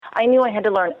I knew I had to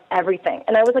learn everything.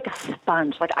 And I was like a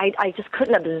sponge. Like, I just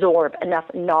couldn't absorb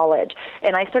enough knowledge.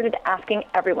 And I started asking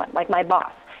everyone, like my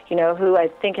boss, who I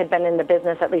think had been in the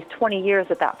business at least 20 years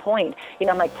at that point.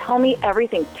 I'm like, tell me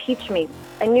everything, teach me.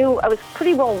 I knew I was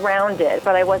pretty well-rounded,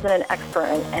 but I wasn't an expert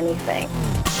in anything.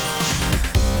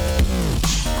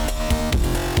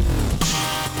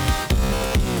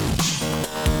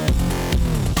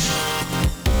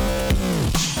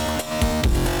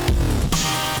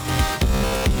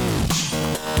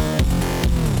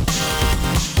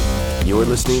 You're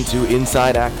listening to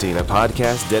Inside Acting, a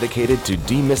podcast dedicated to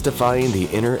demystifying the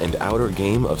inner and outer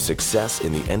game of success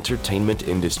in the entertainment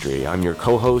industry. I'm your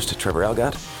co-host, Trevor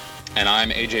Algatt. And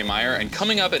I'm AJ Meyer, and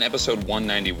coming up in episode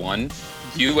 191,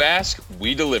 you ask,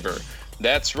 we deliver.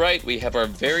 That's right, we have our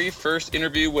very first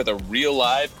interview with a real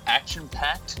live,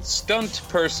 action-packed stunt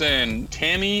person.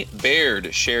 Tammy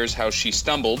Baird shares how she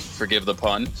stumbled, forgive the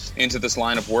pun, into this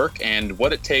line of work and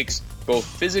what it takes both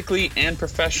physically and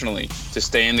professionally to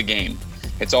stay in the game.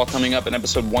 It's all coming up in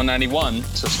episode 191,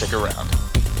 so stick around.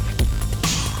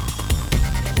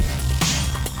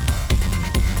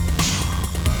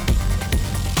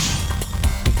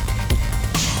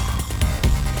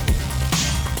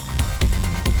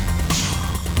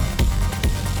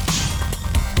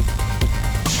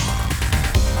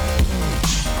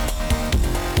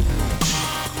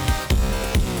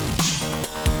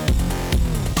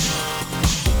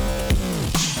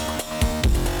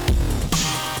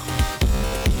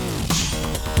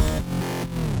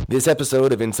 This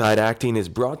episode of Inside Acting is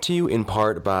brought to you in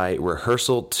part by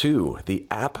Rehearsal 2, the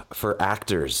app for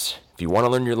actors. If you want to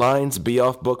learn your lines, be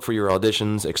off book for your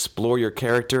auditions, explore your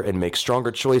character, and make stronger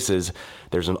choices,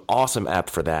 there's an awesome app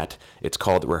for that. It's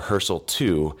called Rehearsal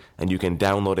 2, and you can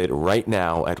download it right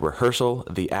now at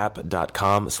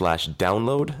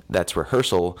rehearsaltheapp.com/download. That's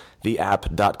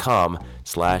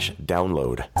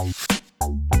rehearsaltheapp.com/download.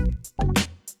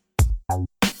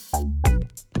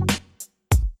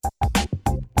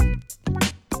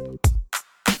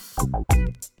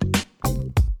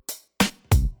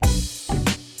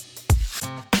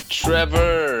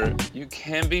 Trevor, you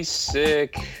can be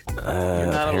sick. You're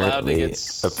not allowed to get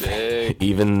sick.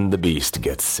 Even the beast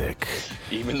gets sick.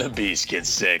 Even the beast gets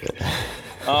sick.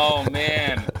 Oh,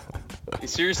 man.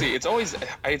 Seriously, it always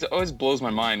blows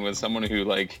my mind when someone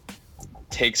who,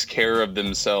 takes care of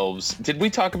themselves. Did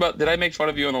I make fun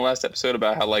of you in the last episode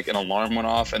about how, an alarm went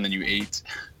off and then you ate?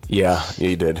 Yeah,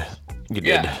 you did. You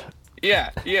did. Yeah.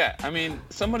 I mean,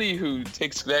 somebody who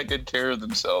takes that good care of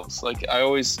themselves,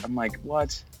 I'm like,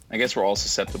 what? I guess we're all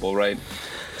susceptible, right?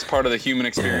 It's part of the human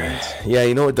experience. Yeah,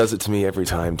 you know what does it to me every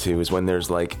time, too, is when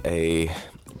there's, a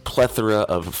plethora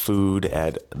of food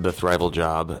at the Thrival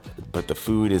job, but the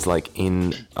food is,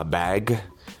 in a bag,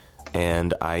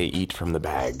 and I eat from the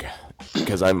bag.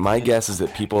 Because my guess is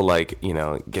that people,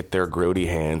 get their grody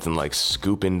hands and,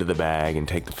 scoop into the bag and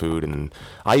take the food, and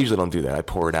I usually don't do that. I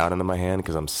pour it out into my hand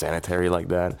because I'm sanitary like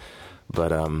that.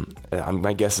 But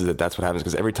my guess is that that's what happens,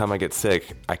 because every time I get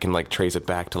sick, I can trace it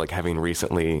back to having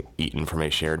recently eaten from a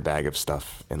shared bag of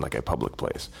stuff in a public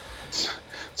place.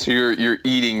 So you're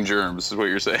eating germs, is what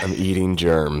you're saying? I'm eating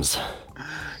germs.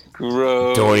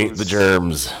 Gross. Don't eat the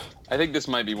germs. I think this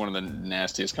might be one of the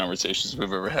nastiest conversations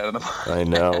we've ever had on the podcast. I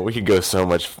know. We could go so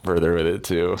much further with it,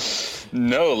 too.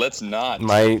 No, let's not.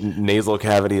 My nasal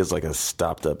cavity is like a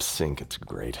stopped-up sink. It's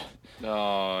great.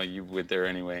 Oh, you went there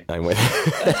anyway. I went.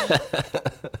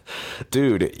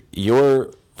 Dude, your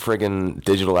friggin'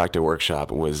 digital actor workshop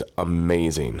was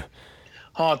amazing.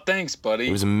 Oh, thanks, buddy.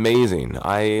 It was amazing.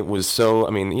 I was so,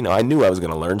 I knew I was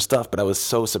going to learn stuff, but I was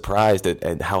so surprised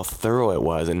at how thorough it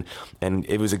was. And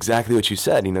it was exactly what you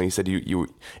said. You said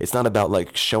it's not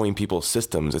about showing people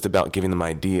systems. It's about giving them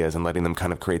ideas and letting them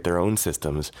kind of create their own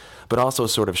systems, but also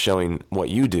sort of showing what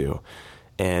you do.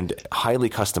 And highly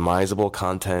customizable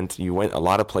content. You went a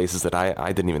lot of places that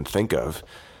I didn't even think of,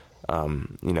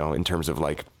 in terms of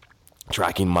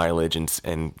tracking mileage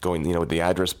and going, with the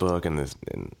address book and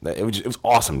it was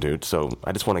awesome, dude. So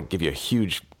I just want to give you a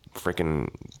huge freaking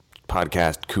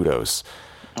podcast kudos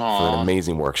for an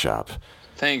amazing workshop.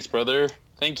 Thanks, brother.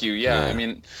 Thank you.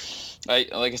 Yeah.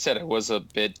 Like I said, I was a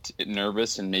bit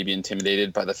nervous and maybe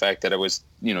intimidated by the fact that I was,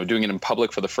 doing it in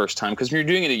public for the first time. Because when you're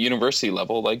doing it at university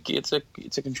level, it's a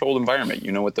controlled environment.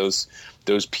 You know what those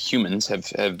humans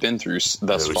have been through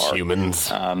thus far. Those humans,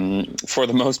 for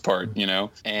the most part,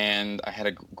 And I had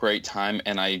a great time,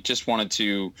 and I just wanted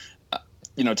to,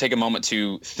 take a moment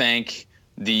to thank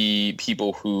the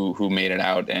people who made it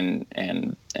out and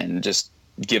just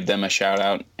give them a shout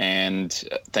out and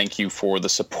thank you for the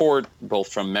support,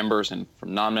 both from members and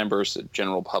from non-members, the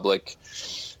general public,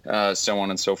 so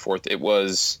on and so forth. It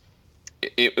was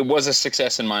it was a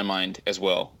success in my mind as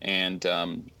well, and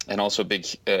also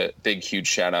big huge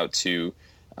shout out to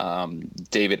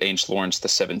David H. Lawrence the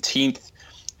 17th,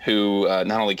 who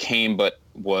not only came but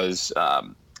was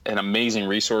an amazing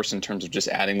resource in terms of just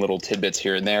adding little tidbits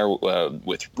here and there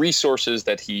with resources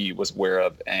that he was aware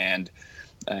of, and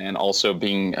also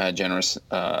being generous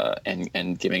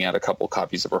and giving out a couple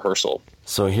copies of rehearsal.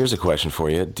 So here's a question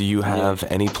for you: do you have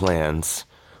any plans,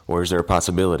 or is there a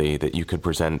possibility that you could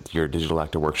present your Digital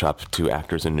Actor Workshop to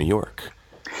actors in New York?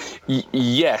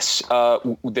 Yes.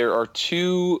 There are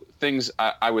two things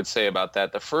I would say about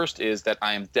that. The first is that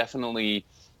I am definitely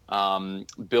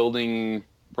building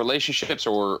relationships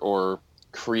or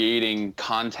creating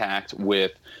contact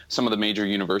with some of the major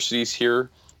universities here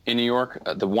in New York.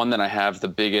 The one that I have the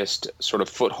biggest sort of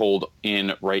foothold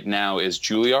in right now is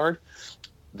Juilliard.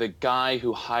 The guy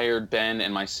who hired Ben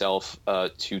and myself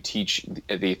to teach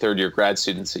the third-year grad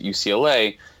students at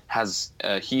UCLA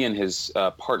he and his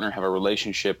partner have a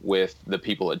relationship with the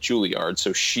people at Juilliard.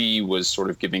 So she was sort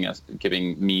of giving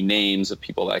me names of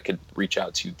people that I could reach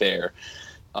out to there.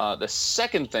 The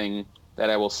second thing that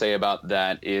I will say about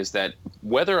that is that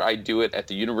whether I do it at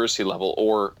the university level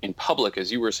or in public,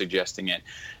 as you were suggesting it,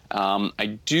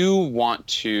 I do want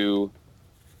to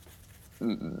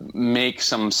make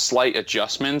some slight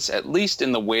adjustments, at least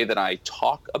in the way that I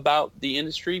talk about the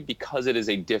industry, because it is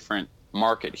a different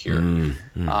market here.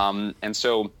 And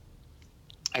so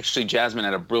actually Jasmine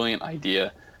had a brilliant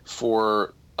idea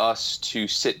for us to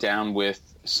sit down with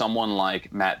someone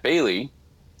like Matt Bailey,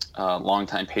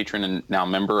 longtime patron and now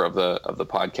member of the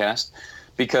podcast,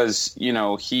 because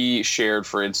he shared,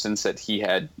 for instance, that he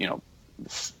had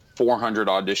 400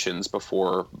 auditions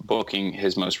before booking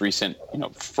his most recent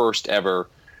first ever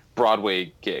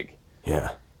Broadway gig.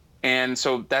 Yeah. And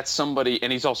so that's somebody,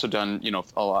 and he's also done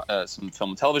a lot, some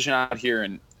film and television out here,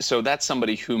 and so that's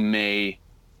somebody who may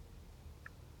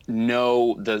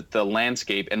know the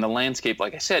landscape, and the landscape,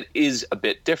 like I said, is a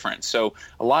bit different. So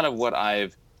a lot of what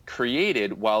I've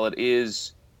created, while it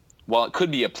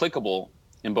could be applicable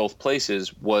in both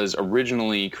places, was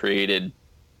originally created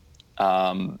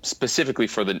specifically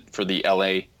for the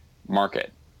LA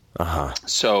market.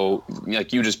 So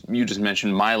like you just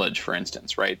mentioned mileage, for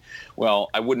instance, right? Well,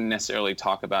 I wouldn't necessarily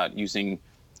talk about using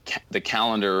the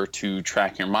calendar to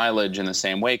track your mileage in the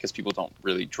same way, because people don't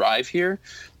really drive here,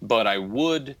 but I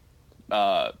would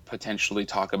potentially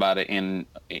talk about it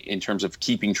in terms of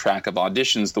keeping track of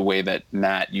auditions the way that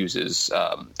Matt uses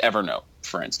Evernote,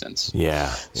 for instance.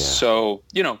 Yeah. So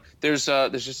there's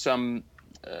just some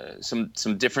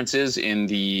differences in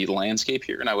the landscape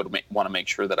here, and I would want to make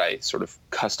sure that I sort of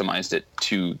customized it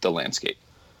to the landscape.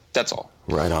 That's all.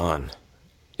 Right on.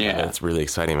 Yeah, that's really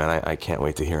exciting, man. I can't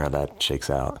wait to hear how that shakes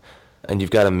out. And you've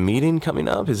got a meeting coming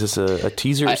up. Is this a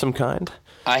teaser of some kind?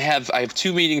 I have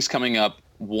two meetings coming up.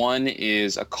 One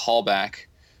is a callback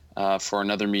for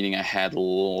another meeting I had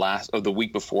the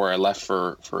week before I left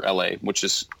for LA, which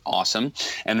is awesome.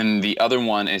 And then the other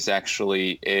one is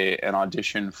actually an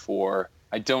audition for,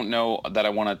 I don't know that I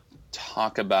want to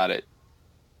talk about it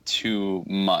too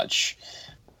much.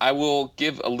 I will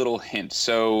give a little hint.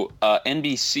 So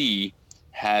NBC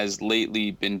has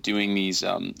lately been doing these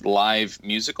live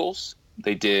musicals.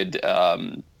 They did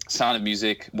Sound of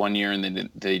Music one year, and then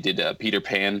they did Peter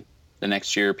Pan the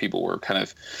next year. People were kind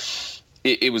of,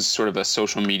 it was sort of a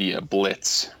social media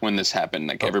blitz when this happened.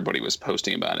 Like everybody was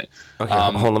posting about it. Okay,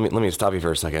 hold on, let me stop you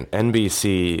for a second.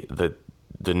 NBC,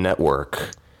 the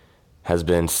network, has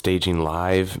been staging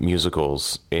live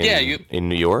musicals in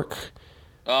New York.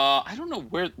 I don't know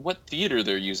what theater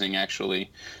they're using actually,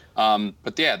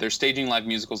 but yeah, they're staging live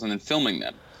musicals and then filming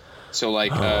them. So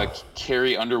like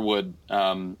Carrie Underwood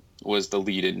was the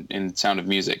lead in Sound of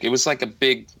Music. It was like a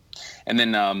big, and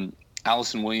then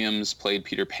Allison Williams played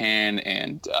Peter Pan,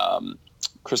 and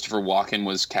Christopher Walken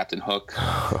was Captain Hook.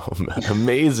 Oh, man,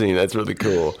 amazing. That's really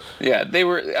cool. Yeah, they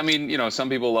were, I mean, some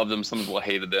people loved them, some people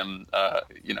hated them.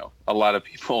 A lot of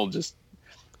people just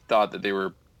thought that they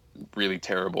were really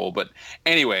terrible. But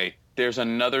anyway, there's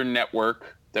another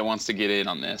network that wants to get in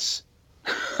on this.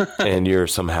 And you're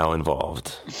somehow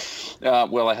involved.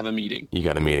 Well, I have a meeting. You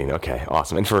got a meeting. Okay,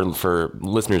 awesome. And for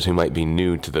listeners who might be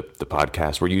new to the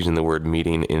podcast, we're using the word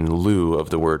meeting in lieu of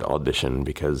the word audition,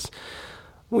 because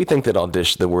we think that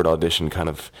the word audition kind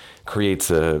of creates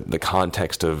the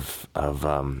context of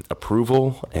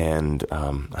approval and,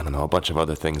 I don't know, a bunch of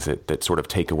other things that sort of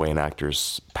take away an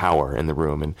actor's power in the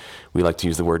room. And we like to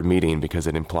use the word meeting because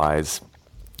it implies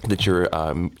that you're,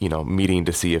 meeting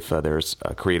to see if there's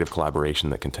a creative collaboration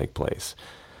that can take place.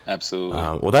 Absolutely.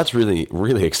 Well, that's really,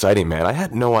 really exciting, man. I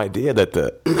had no idea that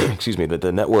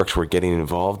the networks were getting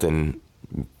involved in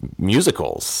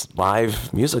musicals,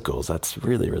 live musicals. That's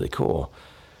really, really cool.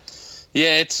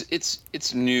 Yeah,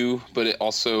 it's new, but it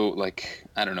also, like,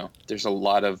 I don't know. There's a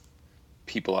lot of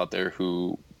people out there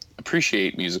who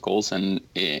appreciate musicals, and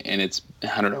it's,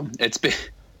 I don't know. It's been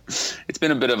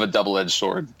a bit of a double-edged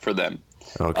sword for them.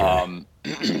 Okay.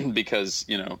 Because,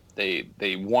 you know,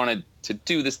 they wanted to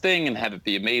do this thing and have it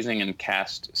be amazing and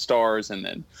cast stars, and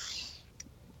then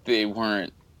they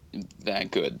weren't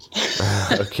that good.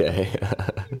 Okay.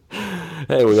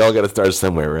 Hey, we all got to start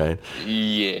somewhere, right?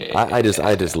 Yeah. I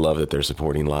just love that they're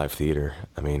supporting live theater.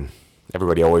 I mean,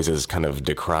 everybody always is kind of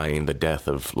decrying the death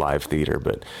of live theater,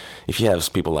 but if you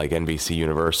have people like NBC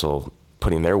Universal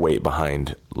putting their weight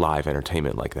behind live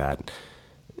entertainment like that,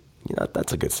 you know,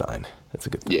 that's a good sign. That's a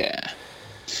good thing. Yeah.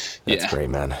 That's great,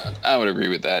 man. I would agree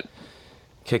with that.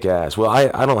 Kick ass. Well,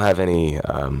 I don't have any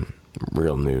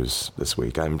real news this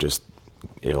week. I'm just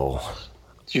ill.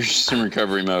 You're just in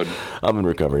recovery mode. I'm in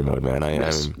recovery mode, man.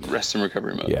 Rest in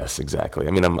recovery mode. Yes, exactly.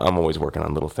 I mean, I'm always working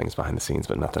on little things behind the scenes,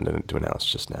 but nothing to announce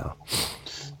just now.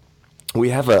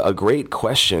 We have a great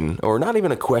question, or not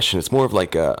even a question. It's more of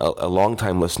like a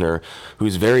longtime listener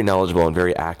who's very knowledgeable and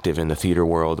very active in the theater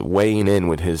world, weighing in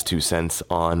with his 2 cents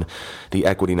on the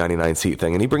Equity 99 seat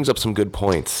thing. And he brings up some good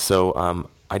points. So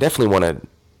I definitely want to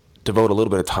devote a little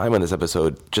bit of time on this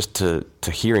episode just to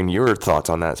hearing your thoughts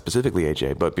on that specifically,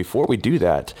 AJ. But before we do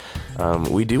that,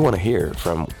 we do want to hear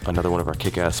from another one of our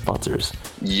kick-ass sponsors.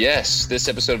 Yes, this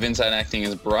episode of Inside Acting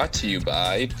is brought to you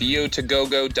by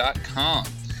VO2GoGo.com,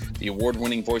 the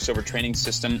award-winning voiceover training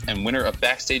system and winner of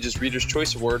Backstage's Reader's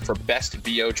Choice Award for Best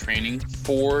VO Training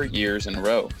 4 years in a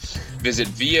row. Visit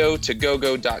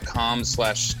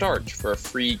VO2GoGo.com/start for a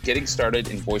free Getting Started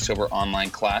in VoiceOver online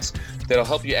class that'll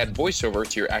help you add voiceover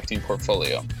to your acting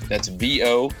portfolio. That's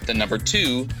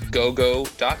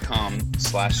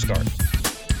VO2GoGo.com/start.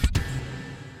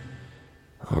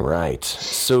 All right.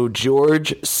 So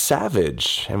George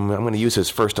Savage, and I'm going to use his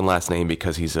first and last name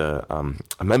because he's a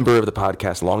member of the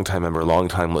podcast, longtime member,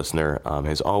 longtime listener,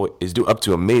 is up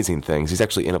to amazing things. He's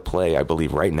actually in a play, I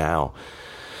believe, right now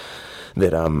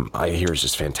that I hear is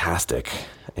just fantastic.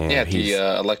 And yeah, the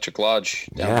Electric Lodge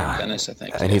down in Venice, I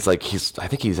think. And I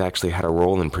think he's actually had a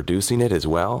role in producing it as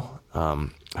well. I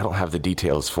don't have the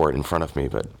details for it in front of me,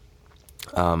 but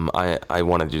I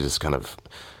wanted to just kind of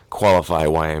qualify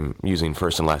why I'm using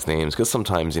first and last names, because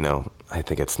sometimes, you know, I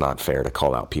think it's not fair to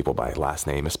call out people by last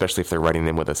name, especially if they're writing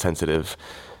in with a sensitive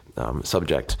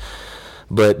subject.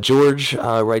 But George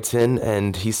writes in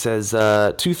and he says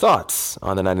 2 thoughts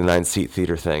on the 99 seat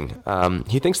theater thing.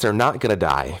 He thinks they're not going to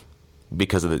die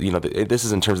because of this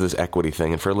is in terms of this equity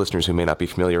thing. And for listeners who may not be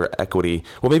familiar, equity,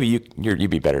 well, maybe you'd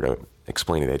be better to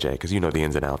explain it, AJ, because you know the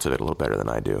ins and outs of it a little better than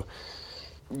I do.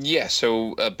 Yeah,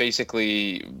 so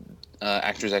basically,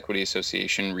 Actors Equity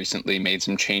Association recently made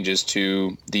some changes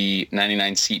to the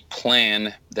 99-seat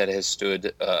plan that has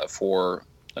stood for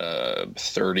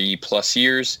 30 plus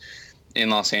years in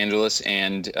Los Angeles.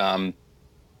 And, a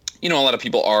lot of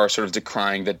people are sort of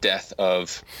decrying the death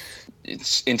of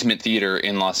intimate theater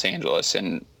in Los Angeles.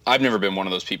 And I've never been one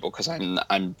of those people because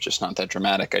I'm just not that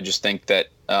dramatic. I just think that,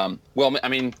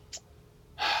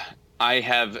 I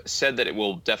have said that it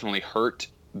will definitely hurt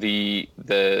the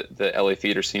LA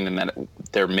theater scene, and that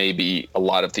there may be a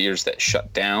lot of theaters that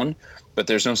shut down, but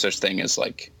there's no such thing as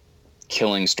like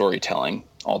killing storytelling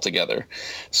altogether.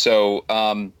 So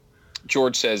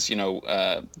George says,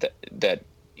 that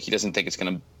he doesn't think it's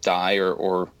going to die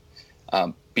or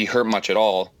be hurt much at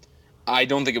all. I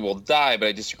don't think it will die, but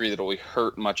I disagree that it will be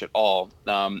hurt much at all.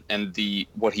 And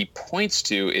what he points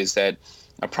to is that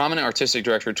a prominent artistic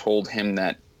director told him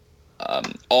that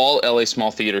all LA small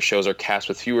theater shows are cast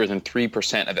with fewer than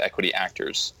 3% of equity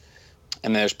actors.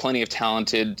 And there's plenty of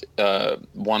talented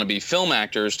wannabe film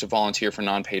actors to volunteer for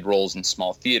non-paid roles in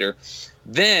small theater.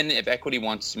 Then, if equity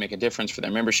wants to make a difference for their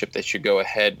membership, they should go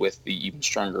ahead with the even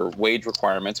stronger wage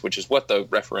requirements, which is what the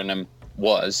referendum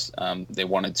was. They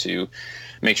wanted to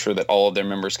make sure that all of their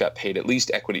members got paid at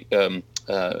least equity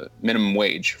minimum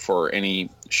wage for any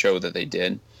show that they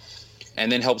did. And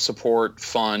then help support,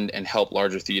 fund, and help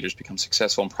larger theaters become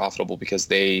successful and profitable because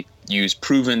they use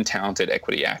proven, talented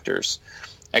equity actors.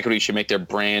 Equity should make their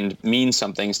brand mean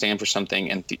something, stand for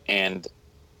something, and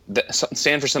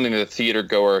stand for something that the theater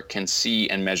goer can see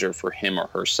and measure for him or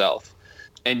herself.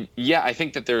 And yeah, I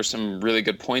think that there are some really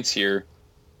good points here.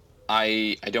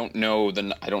 I don't know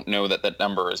that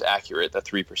number is accurate, the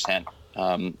 3%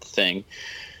 thing,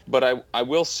 but I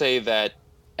will say that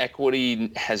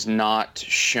equity has not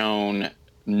shown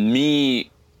me,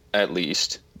 at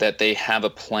least, that they have a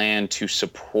plan to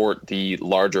support the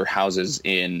larger houses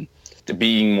in the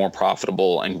being more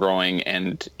profitable and growing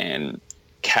and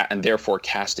and therefore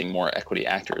casting more equity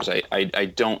actors. I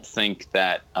don't think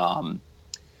that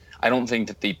I don't think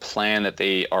that the plan that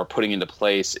they are putting into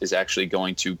place is actually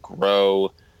going to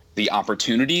grow the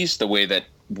opportunities the way that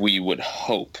we would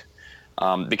hope.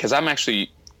 Because I'm actually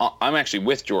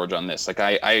with George on this. Like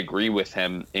I agree with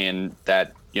him in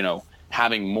that, you know,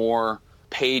 having more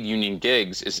paid union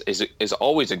gigs is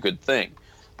always a good thing,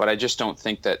 but I just don't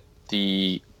think that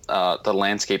the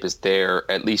landscape is there,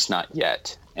 at least not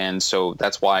yet. And so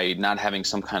that's why not having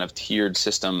some kind of tiered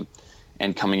system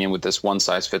and coming in with this one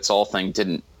size fits all thing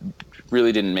didn't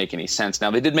make any sense. Now,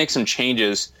 they did make some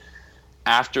changes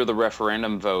after the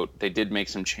referendum vote. They did make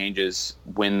some changes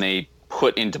when they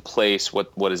put into place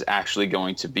what is actually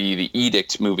going to be the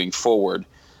edict moving forward,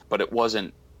 but it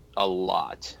wasn't a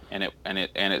lot, and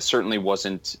it certainly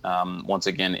wasn't once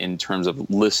again in terms of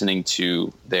listening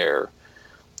to their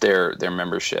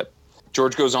membership.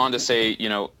 George goes on to say, you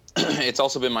know, it's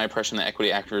also been my impression that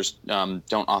equity actors don't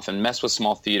often mess with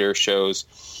small theater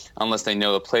shows unless they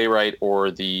know the playwright or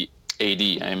the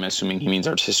AD. I'm assuming he means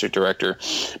artistic director.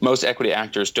 Most equity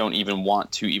actors don't even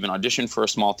want to even audition for a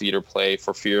small theater play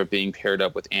for fear of being paired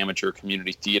up with amateur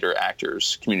community theater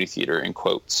actors, community theater in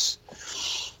quotes,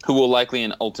 who will likely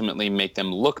and ultimately make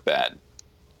them look bad.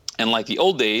 And like the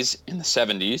old days in the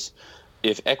 70s,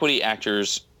 if equity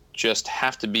actors just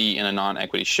have to be in a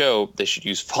non-equity show, they should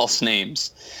use false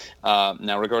names.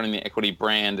 Now, regarding the equity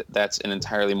brand, that's an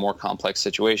entirely more complex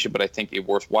situation, but I think a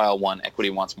worthwhile one. Equity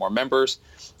wants more members.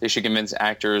 They should convince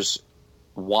actors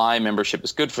why membership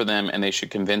is good for them, and they should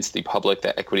convince the public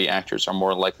that equity actors are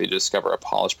more likely to discover a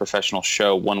polished professional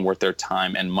show, one worth their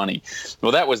time and money.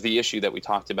 Well, that was the issue that we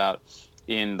talked about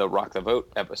in the Rock the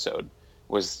Vote episode.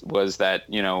 Was that,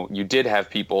 you know, you did have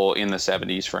people in the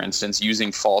 70s, for instance,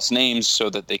 using false names so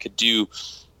that they could do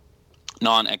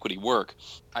non-equity work.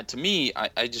 To me,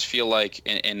 I just feel like,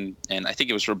 and I think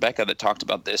it was Rebecca that talked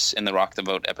about this in the Rock the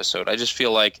Vote episode, I just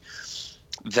feel like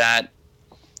that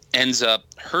ends up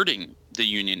hurting the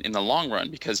union in the long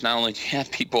run, because not only do you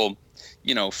have people,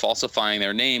 you know, falsifying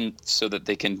their name so that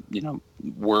they can, you know,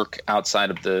 work outside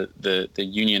of the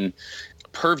union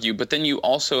purview, but then you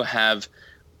also have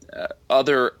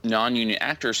other non-union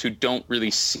actors who don't really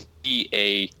see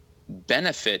a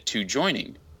benefit to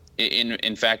joining.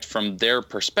 In fact, from their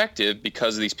perspective,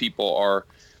 because these people are,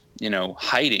 you know,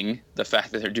 hiding the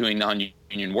fact that they're doing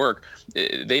non-union work,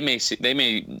 they may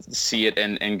see it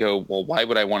and go, well, why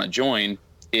would I want to join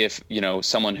if, you know,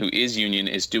 someone who is union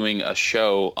is doing a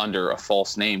show under a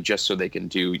false name just so they can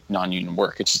do non-union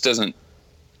work? It just doesn't.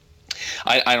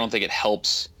 I don't think it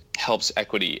helps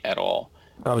equity at all.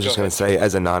 I was just going to say,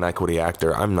 as a non-equity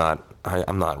actor, I'm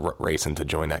not racing to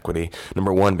join equity.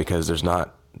 Number one, because there's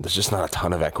just not a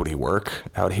ton of equity work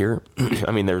out here.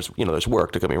 I mean, there's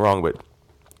work, don't get me wrong, but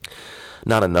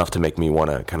not enough to make me want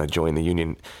to kind of join the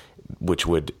union, which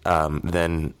would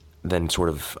then sort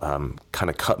of kind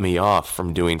of cut me off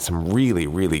from doing some really,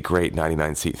 really great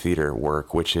 99-seat theater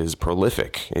work, which is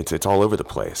prolific. It's all over the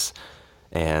place.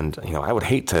 And, you know, I would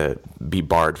hate to be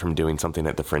barred from doing something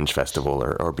at the Fringe Festival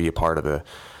or be a part of the,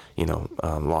 you know,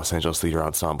 Los Angeles Theater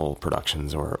Ensemble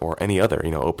productions or any other,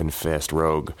 you know, Open Fist,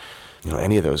 Rogue, you know,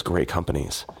 any of those great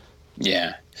companies.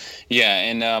 Yeah. Yeah.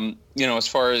 And, you know, as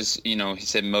far as, you know, he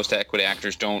said most equity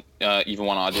actors don't even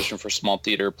want to audition for small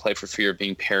theater, play for fear of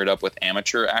being paired up with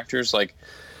amateur actors. Like,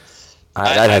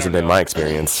 that hasn't been my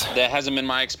experience. That hasn't been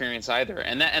my experience either.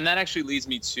 And that actually leads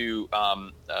me to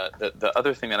the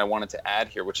other thing that I wanted to add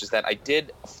here, which is that I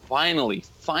did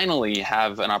finally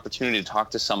have an opportunity to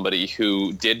talk to somebody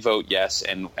who did vote yes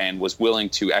and was willing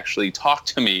to actually talk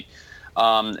to me.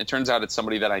 It turns out it's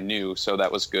somebody that I knew, so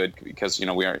that was good because, you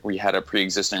know, we had a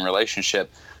pre-existing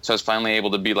relationship. So I was finally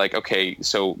able to be like, okay,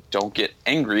 so don't get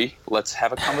angry. Let's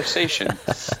have a conversation.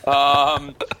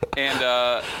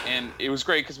 And it was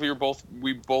great because we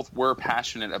both were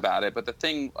passionate about it. But the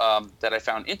thing that I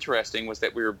found interesting was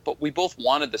that we both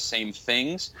wanted the same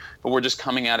things, but we're just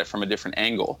coming at it from a different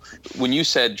angle. When you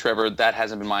said, Trevor, that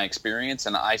hasn't been my experience,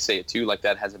 and I say it too, like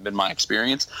that hasn't been my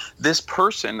experience. This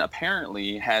person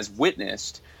apparently has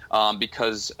witnessed.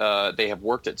 Because they have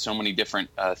worked at so many different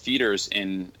theaters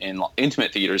in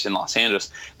intimate theaters in Los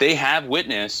Angeles, they have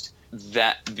witnessed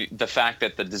that the fact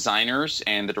that the designers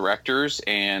and the directors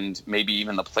and maybe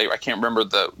even the player, I can't remember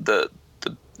the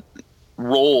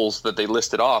roles that they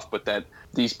listed off, but that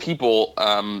these people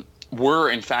were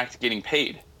in fact getting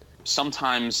paid.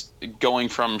 Sometimes going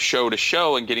from show to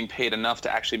show and getting paid enough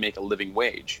to actually make a living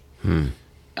wage.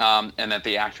 And that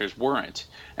the actors weren't,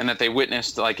 and that they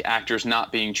witnessed like actors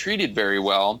not being treated very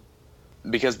well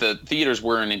because the theaters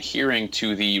weren't adhering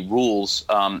to the rules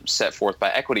set forth by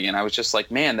Equity. And I was just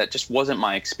like, man, that just wasn't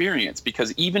my experience,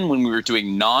 because even when we were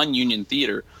doing non-union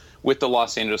theater with the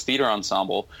Los Angeles Theater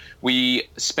Ensemble, we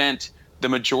spent the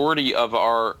majority of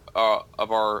our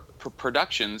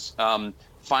productions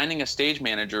finding a stage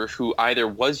manager who either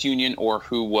was union or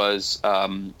who was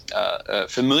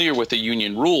familiar with the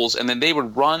union rules, and then they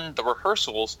would run the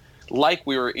rehearsals like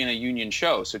we were in a union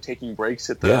show, so taking breaks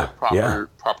at the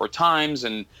proper times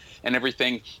and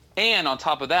everything. And on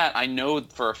top of that, I know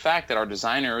for a fact that our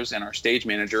designers and our stage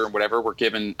manager and whatever were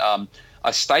given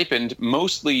a stipend,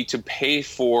 mostly to pay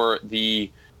for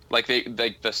the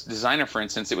designer, for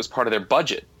instance. It was part of their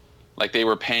budget. Like, they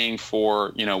were paying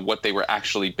for, what they were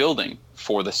actually building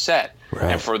for the set.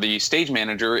 Right. And for the stage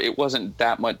manager, it wasn't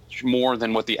that much more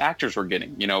than what the actors were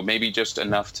getting, maybe just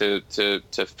enough to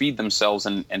feed themselves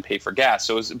and pay for gas.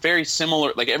 So it was very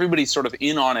similar. Like, everybody's sort of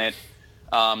in on it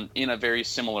in a very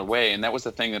similar way. And that was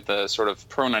the thing that the sort of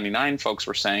Pro 99 folks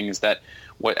were saying, is that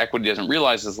what Equity doesn't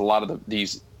realize is a lot of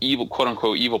these evil, quote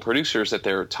unquote, evil producers that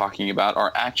they're talking about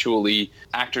are actually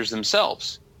actors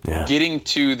themselves. Yeah. Getting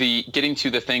to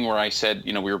the thing where I said,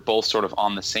 we were both sort of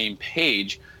on the same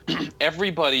page.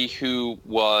 Everybody who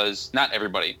was – not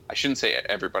everybody. I shouldn't say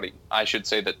everybody. I should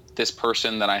say that this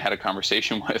person that I had a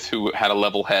conversation with, who had a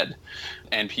level head,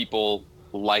 and people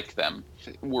like them,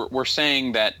 were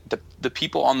saying that the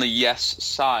people on the yes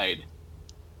side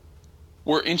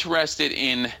were interested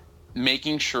in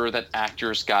making sure that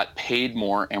actors got paid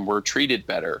more and were treated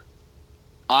better.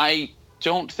 I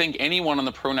don't think anyone on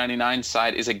the Pro 99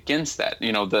 side is against that.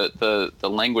 The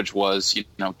language was,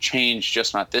 change,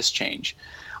 just not this change.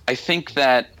 I think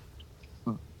that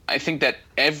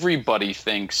everybody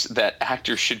thinks that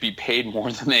actors should be paid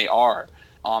more than they are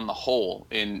on the whole,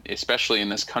 especially in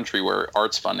this country where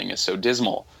arts funding is so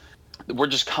dismal. We're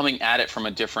just coming at it from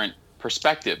a different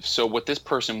perspective. So what this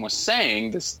person was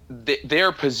saying,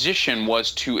 their position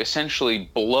was to essentially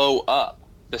blow up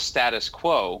the status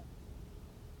quo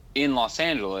in Los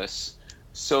Angeles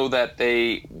so that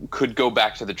they could go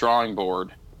back to the drawing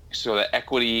board, so that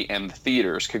Equity and the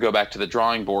theaters could go back to the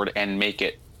drawing board and make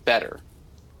it better.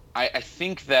 I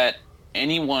think that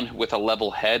anyone with a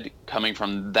level head coming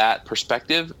from that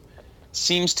perspective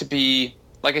seems to be,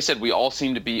 like I said, we all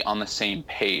seem to be on the same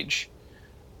page,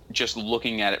 just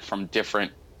looking at it from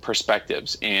different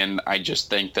perspectives. And I just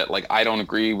think that, I don't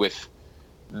agree with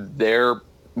their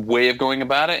way of going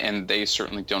about it, and they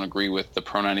certainly don't agree with the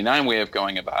Pro 99 way of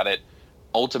going about it.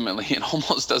 Ultimately, it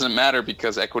almost doesn't matter,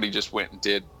 because Equity just went and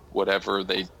did whatever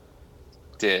they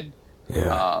did,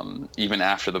 even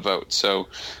after the vote. So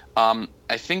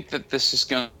I think that this is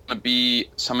going to be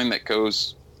something that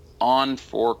goes on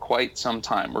for quite some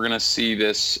time. We're going to see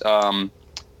this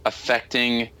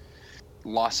affecting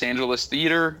Los Angeles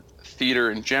theater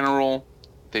in general,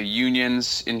 the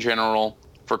unions in general,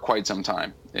 for quite some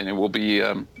time. And it will be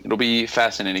it'll be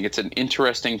fascinating. It's an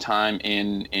interesting time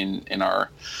in our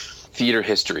theater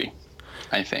history,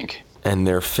 I think. And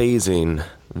they're phasing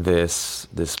this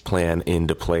plan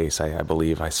into place. I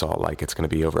believe I saw it's going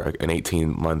to be over an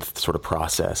 18-month sort of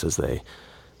process as they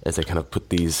kind of put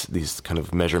these kind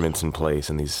of measurements in place,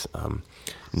 and these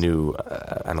new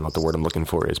I don't know what the word I'm looking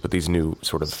for is, but these new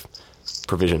sort of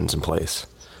provisions in place.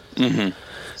 Mm-hmm.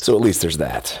 So at least there's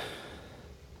that.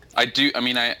 I do. I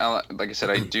mean, like I said,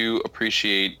 I do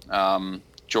appreciate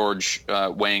George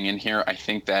weighing in here. I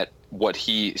think that what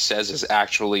he says is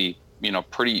actually,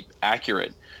 pretty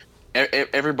accurate.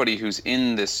 Everybody who's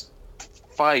in this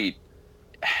fight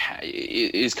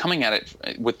is coming at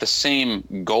it with the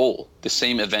same goal, the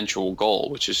same eventual goal,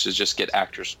 which is to just get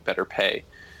actors better pay.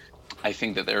 I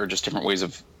think that there are just different ways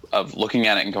of looking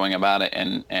at it and going about it,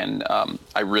 and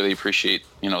I really appreciate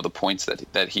the points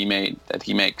that he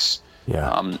makes.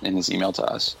 In his email to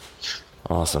us.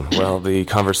 Awesome. Well, the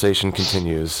conversation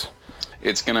continues.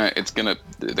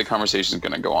 The conversation is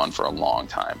gonna go on for a long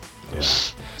time. Yeah.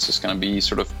 It's just gonna be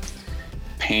sort of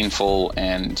painful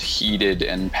and heated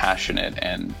and passionate,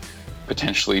 and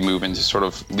potentially move into sort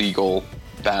of legal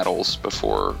battles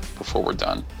before we're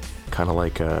done. Kind of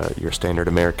like your standard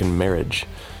American marriage.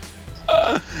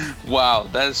 Wow,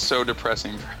 that is so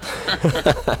depressing.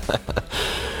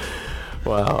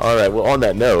 Wow. All right. Well, on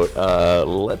that note,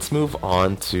 let's move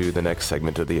on to the next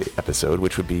segment of the episode,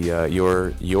 which would be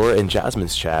your and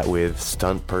Jasmine's chat with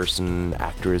stunt person,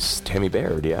 actress Tammy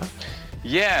Baird. Yeah.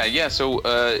 Yeah. So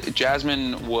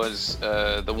Jasmine was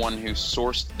the one who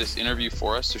sourced this interview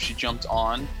for us, so she jumped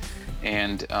on,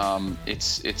 and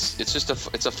it's just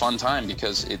a fun time,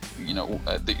 because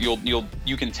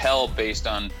you can tell based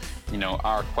on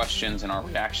our questions and our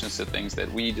reactions to things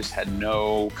that we just had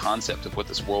no concept of what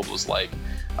this world was like.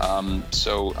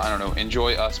 So I don't know,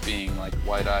 enjoy us being like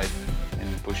wide-eyed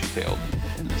and bushy-tailed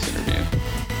in this interview.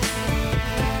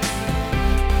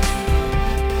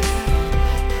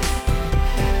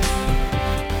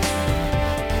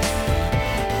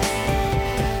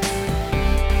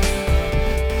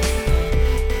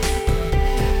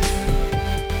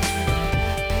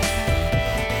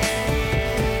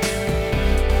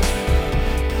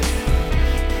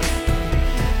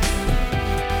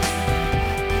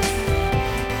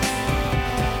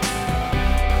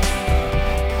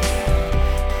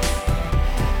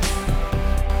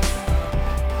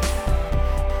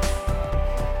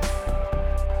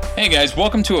 Hey guys,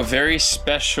 welcome to a very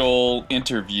special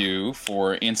interview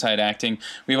for Inside Acting.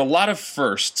 We have a lot of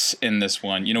firsts in this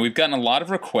one. We've gotten a lot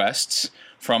of requests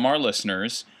from our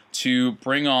listeners to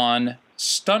bring on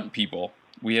stunt people.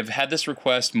 We have had this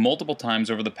request multiple times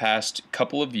over the past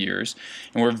couple of years,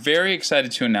 and we're very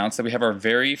excited to announce that we have our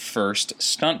very first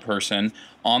stunt person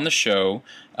on the show,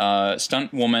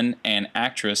 stunt woman and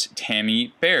actress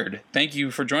Tammy Baird. Thank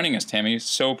you for joining us, Tammy.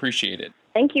 So appreciate it.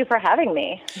 Thank you for having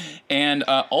me. And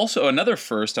also another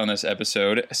first on this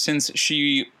episode, since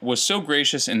she was so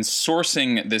gracious in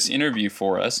sourcing this interview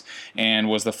for us and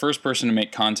was the first person to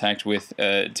make contact with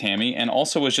Tammy, and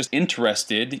also was just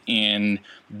interested in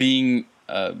being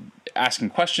asking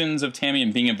questions of Tammy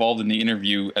and being involved in the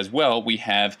interview as well, we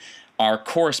have our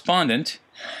correspondent.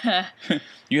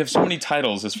 You have so many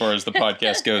titles as far as the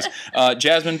podcast goes.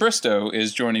 Jasmine Bristow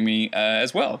is joining me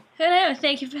as well. Hello,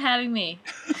 thank you for having me.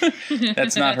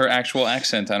 That's not her actual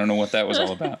accent. I don't know what that was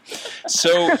all about.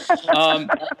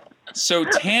 So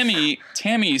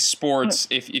Tammy sports,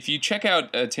 if you check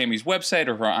out Tammy's website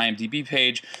or her IMDb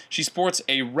page, she sports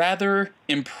a rather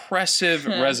impressive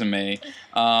resume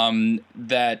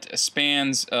that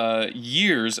spans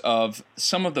years of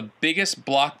some of the biggest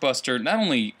blockbuster, not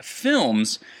only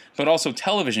films, but also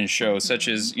television shows such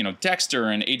as, Dexter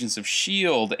and Agents of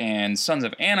S.H.I.E.L.D. and Sons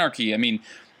of Anarchy. I mean,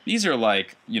 these are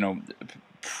like,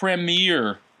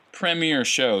 premier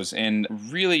shows, and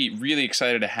really, really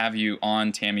excited to have you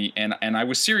on, Tammy. And I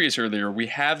was serious earlier. We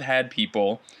have had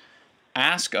people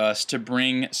ask us to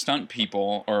bring stunt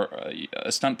people or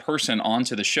a stunt person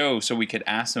onto the show so we could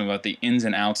ask them about the ins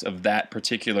and outs of that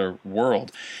particular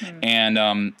world. And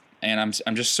I'm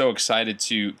just so excited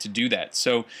to do that.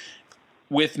 So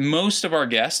with most of our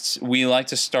guests, we like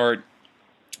to start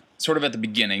sort of at the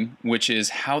beginning, which is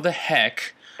how the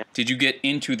heck did you get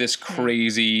into this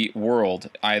crazy world?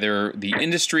 Either the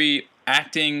industry,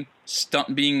 acting,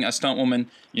 being a stunt woman,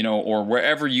 or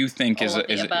wherever you think is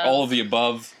all of the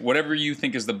above, whatever you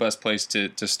think is the best place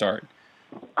to start.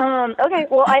 Okay,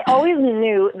 well, I always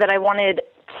knew that I wanted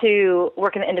to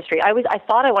work in the industry. I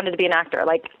thought I wanted to be an actor.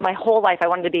 Like my whole life, I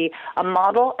wanted to be a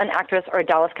model, an actress, or a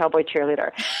Dallas Cowboy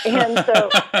cheerleader. And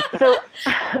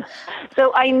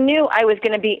so I knew I was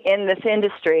going to be in this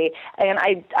industry, and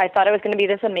I thought I was going to be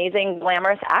this amazing,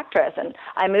 glamorous actress. And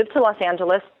I moved to Los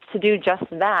Angeles to do just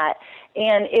that.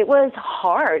 And it was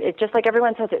hard. It's just like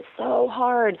everyone says, it's so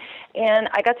hard. And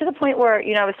I got to the point where,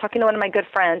 I was talking to one of my good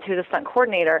friends who's a stunt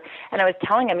coordinator, and I was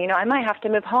telling him, I might have to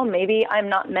move home. Maybe I'm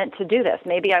not meant to do this.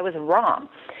 Maybe I was wrong.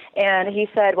 And he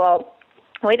said, well,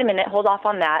 wait a minute, hold off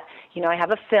on that. I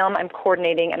have a film I'm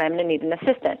coordinating, and I'm going to need an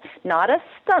assistant. Not a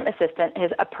stunt assistant,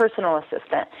 a personal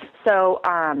assistant. So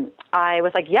I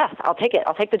was like, yes, I'll take it.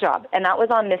 I'll take the job. And that was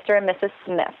on Mr. and Mrs.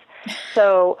 Smith.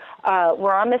 So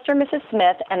we're on Mr. and Mrs.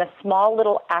 Smith, and a small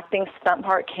little acting stunt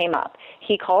part came up.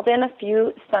 He called in a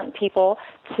few stunt people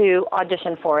to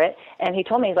audition for it, and he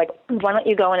told me, he's like, why don't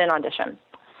you go in and audition?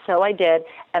 So I did,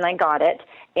 and I got it,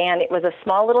 and it was a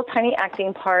small little tiny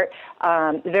acting part,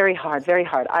 very hard, very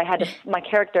hard. My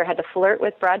character had to flirt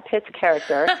with Brad Pitt's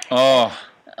character. Oh,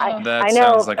 that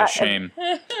sounds like a shame.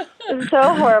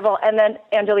 So horrible. And then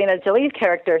Angelina Jolie's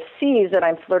character sees that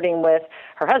I'm flirting with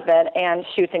her husband and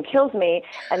shoots and kills me,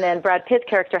 and then Brad Pitt's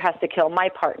character has to kill my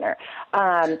partner.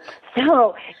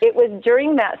 So it was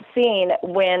during that scene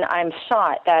when I'm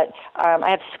shot that I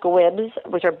have squibs,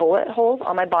 which are bullet holes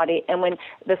on my body, and when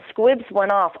the squibs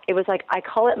went off, it was like, I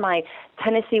call it my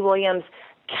Tennessee Williams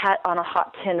cat on a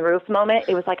hot tin roof moment.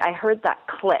 It was like I heard that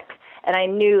click, and I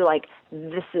knew, like,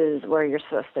 this is where you're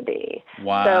supposed to be.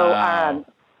 Wow. So,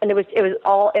 and it was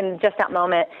all in just that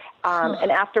moment.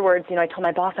 And afterwards, I told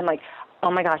my boss, I'm like, oh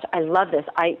my gosh, I love this.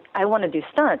 I want to do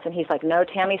stunts. And he's like, no,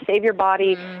 Tammy, save your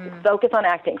body. Focus on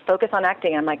acting. Focus on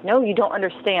acting. I'm like, no, you don't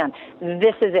understand.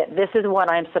 This is it. This is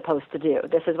what I'm supposed to do.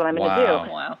 This is what I'm going to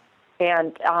do. Wow.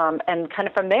 And kind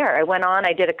of from there, I went on.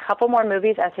 I did a couple more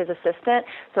movies as his assistant,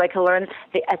 so I could learn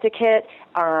the etiquette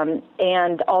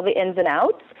and all the ins and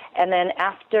outs. And then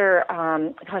after,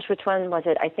 which one was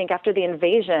it? I think after the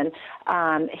invasion,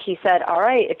 he said, all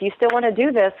right, if you still want to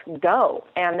do this, go.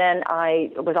 And then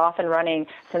I was off and running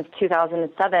since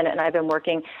 2007, and I've been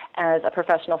working as a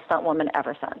professional stuntwoman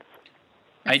ever since.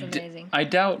 That's amazing. I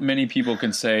doubt many people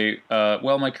can say,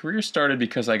 well, my career started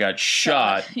because I got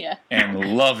shot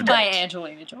and loved By it.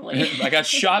 Angelina Jolie. I got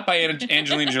shot by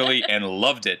Angelina Jolie and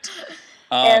loved it.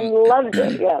 And loved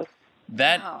it, yes.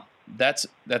 Wow. That's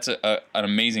an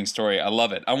amazing story. I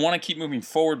love it. I want to keep moving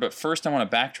forward, but first I want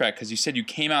to backtrack because you said you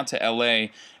came out to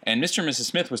L.A. and Mr. and Mrs.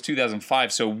 Smith was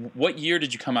 2005. So what year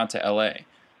did you come out to L.A.?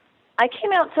 I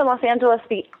came out to Los Angeles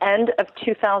the end of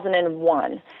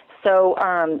 2001. So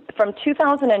from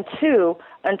 2002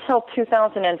 until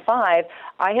 2005,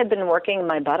 I had been working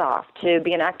my butt off to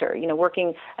be an actor,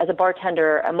 working as a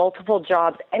bartender, multiple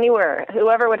jobs, anywhere,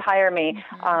 whoever would hire me,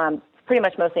 pretty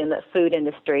much mostly in the food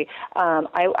industry,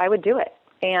 I would do it.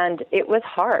 And it was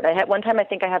hard. I had one time, I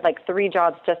think I had like 3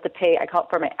 jobs just to pay, I call it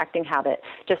for my acting habit,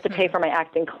 just to pay for my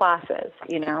acting classes,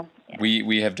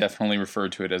 We have definitely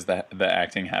referred to it as the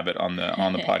acting habit on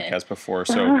the podcast before,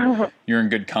 so you're in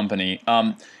good company.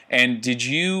 And did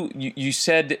you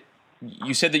said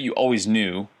that you always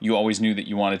knew that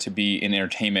you wanted to be in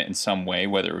entertainment in some way,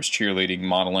 whether it was cheerleading,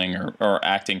 modeling, or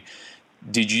acting.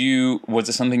 Was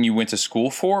it something you went to school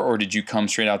for, or did you come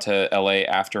straight out to LA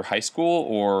after high school,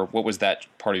 or what was that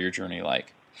part of your journey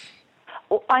like?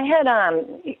 Well, I had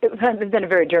I've been a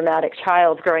very dramatic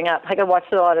child growing up. Like I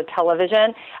watched a lot of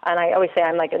television, and I always say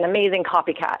I'm like an amazing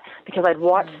copycat because I'd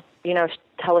watch,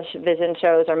 television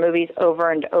shows or movies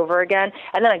over and over again,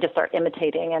 and then I just start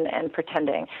imitating and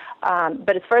pretending.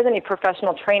 But as far as any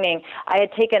professional training, I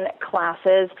had taken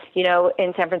classes,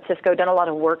 in San Francisco, done a lot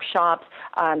of workshops,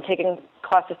 taken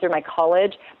classes through my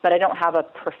college, but I don't have a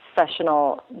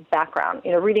professional background.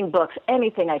 Reading books,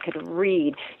 anything I could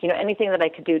read, anything that I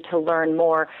could do to learn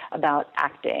more about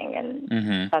acting, and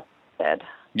that's it.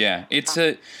 Yeah, it's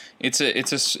a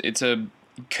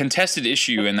contested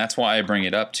issue, and that's why I bring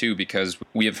it up too, because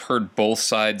we have heard both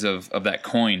sides of that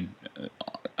coin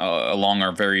along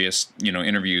our various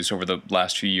interviews over the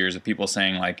last few years of people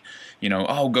saying like,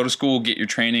 oh, go to school, get your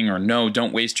training, or no,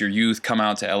 don't waste your youth, come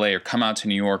out to LA or come out to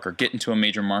New York or get into a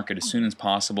major market as soon as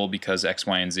possible because X,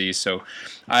 Y, and Z. So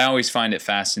I always find it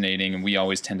fascinating, and we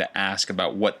always tend to ask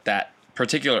about what that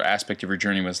particular aspect of your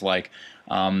journey was like,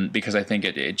 because I think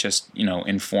it just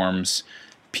informs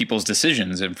people's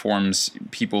decisions, informs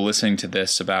people listening to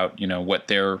this about what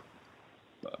their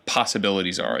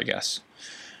possibilities are, I guess.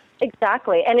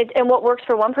 Exactly, and what works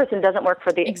for one person doesn't work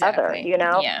for the other.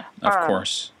 Yeah, of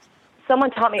course.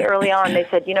 Someone taught me early on. They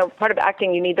said, part of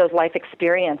acting, you need those life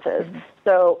experiences.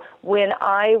 So when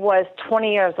I was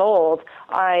 20 years old,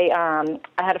 I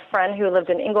had a friend who lived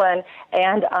in England,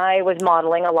 and I was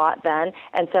modeling a lot then.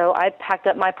 And so I packed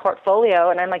up my portfolio,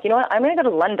 and I'm like, you know what? I'm going to go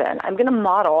to London. I'm going to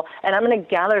model, and I'm going to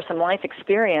gather some life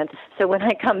experience. So when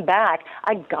I come back,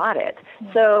 I got it.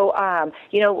 So,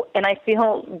 and I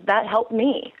feel that helped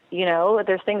me.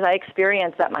 There's things I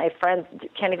experienced that my friends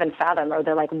can't even fathom, or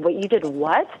they're like, "What, you did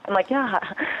what?" I'm like, "Yeah,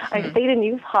 I stayed in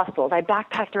youth hospitals. I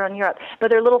backpacked around Europe." But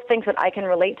there are little things that I can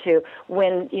relate to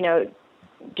when,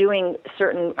 doing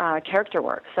certain character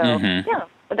work. So, yeah,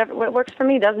 what works for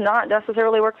me does not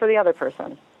necessarily work for the other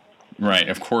person. Right,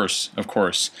 of course.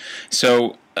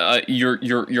 So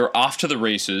you're off to the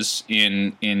races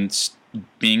in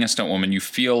being a stunt woman. You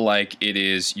feel like it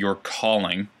is your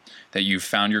calling, that you've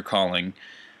found your calling.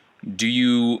 Do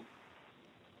you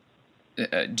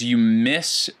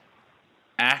miss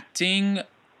acting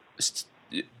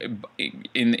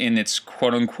in its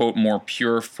quote unquote more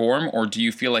pure form, or do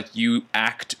you feel like you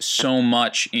act so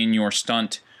much in your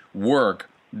stunt work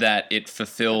that it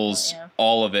fulfills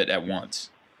all of it at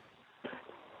once?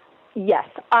 Yes,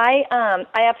 I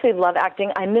absolutely love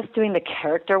acting. I miss doing the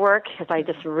character work because I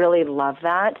just really love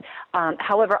that.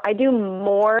 However, I do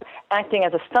more acting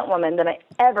as a stunt woman than I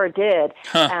ever did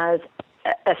as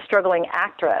a struggling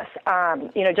actress.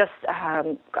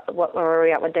 What were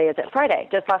we at? What day is it? Friday.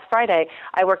 Just last Friday,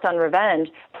 I worked on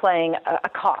Revenge playing a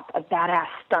cop, a badass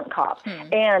stunt cop.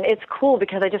 And it's cool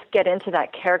because I just get into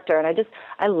that character, and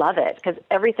I love it because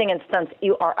everything in stunts,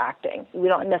 you are acting. We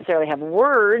don't necessarily have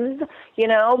words,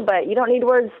 but you don't need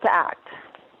words to act.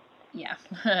 Yeah.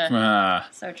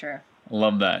 So true.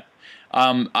 Love that.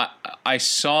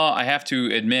 I have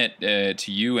to admit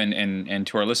to you and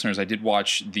to our listeners, I did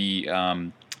watch the,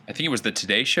 I think it was the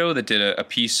Today Show that did a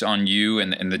piece on you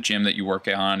and the gym that you work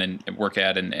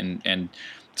at and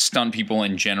stunt people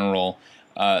in general.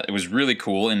 It was really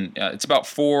cool, and it's about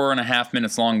 4.5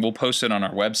 minutes long. We'll post it on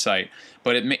our website.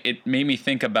 But it made me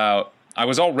think about. I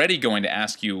was already going to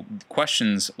ask you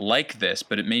questions like this,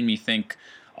 but it made me think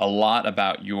a lot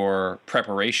about your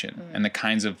preparation and the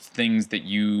kinds of things that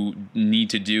you need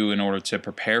to do in order to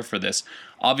prepare for this.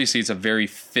 Obviously, it's a very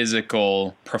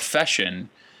physical profession,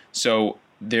 so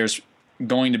there's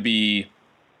going to be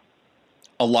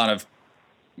a lot of,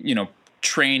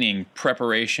 training,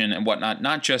 preparation, and whatnot,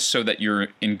 not just so that you're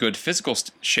in good physical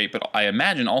shape, but I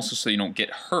imagine also so you don't get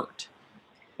hurt.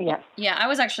 Yes. Yeah, I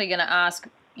was actually going to ask,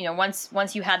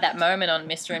 once you had that moment on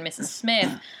Mr. and Mrs.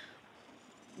 Smith,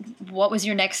 what was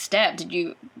your next step? Did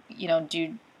you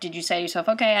say to yourself,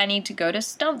 okay, I need to go to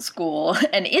stunt school?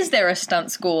 And is there a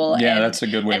stunt school? Yeah, and, that's a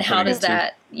good way and of how putting does it,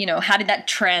 too. that, how did that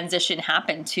transition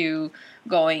happen to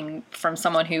going from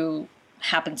someone who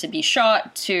happened to be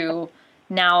shot to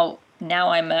now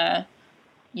I'm a,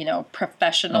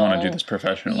 professional. I want to do this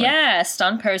professionally. Yeah,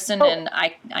 stunt person, and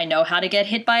I know how to get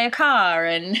hit by a car,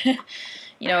 and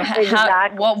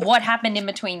Exactly. what happened in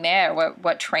between there?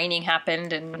 What training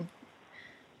happened, and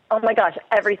Oh my gosh,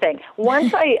 everything.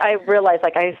 Once I realized,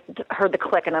 I heard the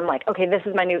click, and I'm like, okay, this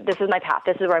is my path.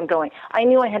 This is where I'm going. I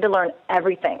knew I had to learn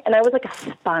everything, and I was like a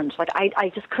sponge.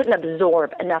 I just couldn't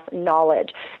absorb enough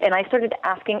knowledge, and I started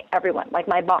asking everyone, like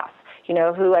my boss,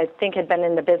 who I think had been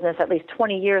in the business at least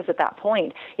 20 years at that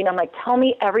point. I'm like, tell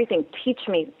me everything, teach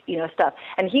me, stuff.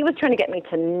 And he was trying to get me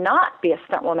to not be a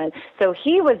stunt woman. So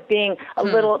he was being a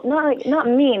little, not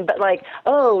mean, but like,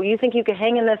 oh, you think you could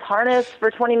hang in this harness for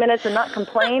 20 minutes and not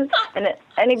complain? And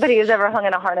anybody who's ever hung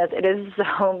in a harness, it is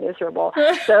so miserable.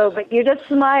 So, but you just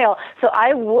smile. So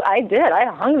I did. I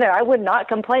hung there. I would not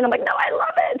complain. I'm like, no, I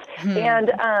love it.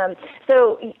 And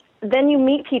so then you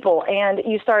meet people and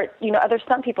you start, other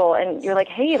stunt people, and you're like,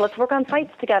 hey, let's work on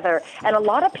fights together. And a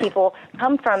lot of people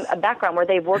come from a background where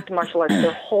they've worked martial arts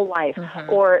their whole life,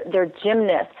 or they're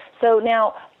gymnasts. So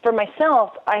now, for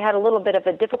myself, I had a little bit of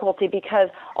a difficulty because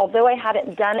although I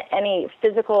hadn't done any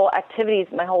physical activities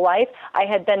my whole life, I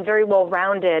had been very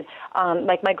well-rounded.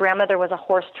 Like my grandmother was a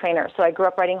horse trainer, so I grew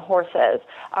up riding horses.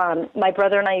 My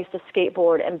brother and I used to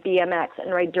skateboard and BMX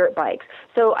and ride dirt bikes.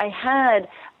 So I had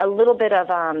a little bit of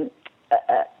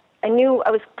I knew I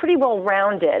was pretty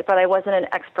well-rounded, but I wasn't an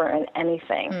expert in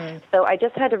anything. So I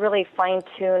just had to really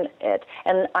fine-tune it.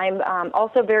 And I'm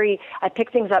also I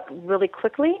pick things up really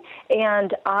quickly,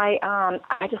 and I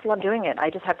just love doing it.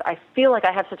 I feel like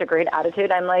I have such a great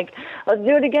attitude. I'm like, let's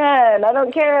do it again. I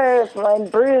don't care if I'm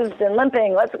bruised and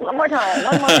limping. One more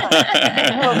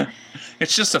time.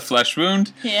 It's just a flesh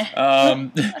wound. Yeah.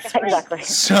 Exactly.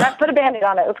 So, Let's put a Band-Aid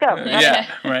on it. Let's go. Yeah,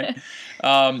 right.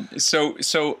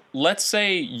 So let's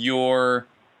say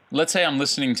I'm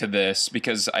listening to this,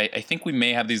 because I think we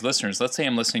may have these listeners. Let's say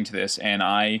I'm listening to this and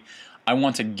I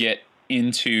want to get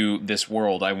into this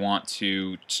world. I want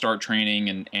to start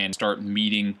training and start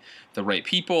meeting the right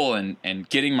people and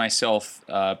getting myself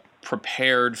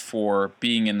prepared for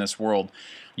being in this world.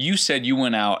 You said you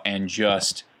went out and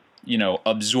just,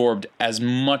 absorbed as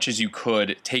much as you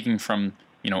could, taking from,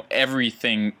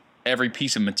 everything, every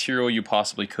piece of material you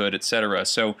possibly could, etc.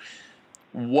 So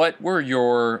what were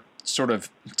your sort of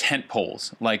tent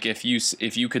poles? Like if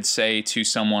you could say to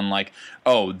someone like,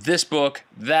 oh, this book,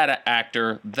 that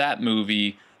actor, that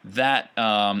movie, that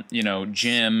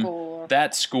gym,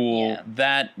 that school,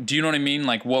 that, do you know what I mean?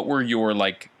 Like what were your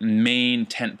main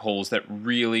tent poles that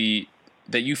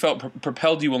you felt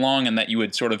propelled you along, and that you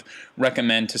would sort of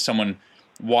recommend to someone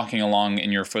walking along in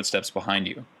your footsteps behind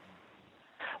you?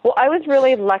 Well, I was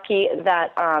really lucky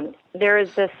that there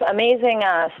is this amazing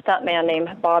stuntman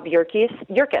named Bob Yerkes,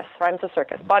 rhymes with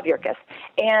circus, Bob Yerkes,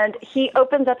 and he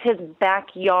opens up his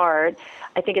backyard.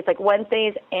 I think it's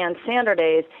Wednesdays and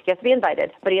Saturdays. You have to be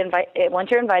invited, but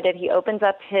once you're invited, he opens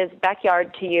up his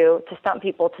backyard to you, to stunt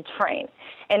people, to train.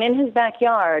 And in his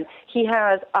backyard, he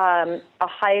has a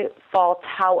high fall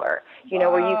tower,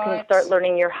 where you can start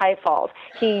learning your high falls.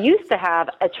 He used to have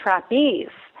a trapeze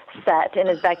set in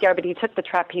his backyard, but he took the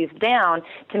trapeze down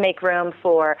to make room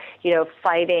for,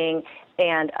 fighting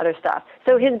and other stuff.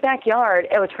 So his backyard,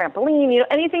 a trampoline,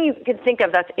 anything you can think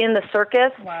of that's in the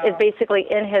circus is basically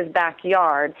in his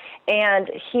backyard.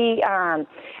 And he,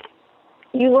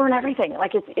 you learn everything.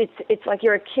 It's like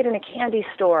you're a kid in a candy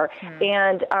store,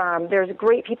 and there's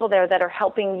great people there that are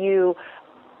helping you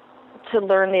to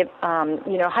learn the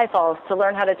high falls, to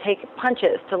learn how to take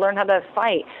punches, to learn how to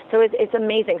fight. So it's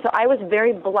amazing. So I was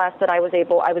very blessed that I was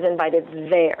invited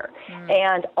there.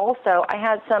 And also I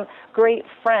had some great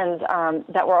friends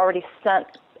that were already stunt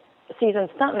seasoned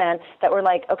stuntmen that were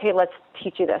like, okay, let's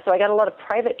teach you this. So I got a lot of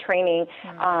private training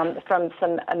from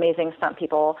some amazing stunt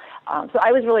people. So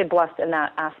I was really blessed in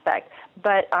that aspect.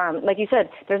 But like you said,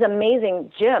 there's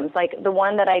amazing gyms. Like the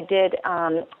one that I did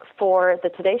for the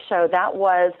Today Show, that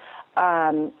was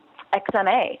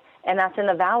XMA. And that's in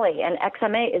the Valley. And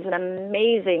XMA is an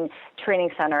amazing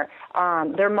training center.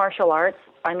 They're martial arts.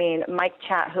 I mean, Mike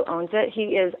Chat, who owns it,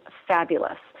 he is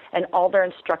fabulous. And all their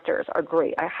instructors are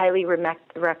great. I highly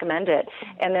recommend it.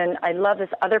 And then I love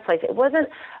this other place. It wasn't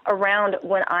around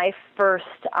when I first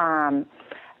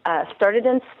started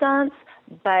in stunts,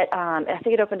 but I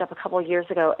think it opened up a couple of years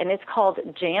ago, and it's called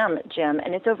Jam Gym,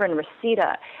 and it's over in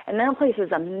Reseda. And that place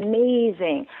is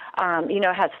amazing.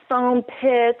 It has foam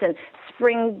pits and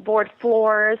springboard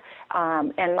floors,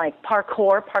 and like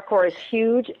parkour. Parkour is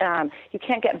huge. You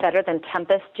can't get better than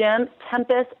Tempest Gym.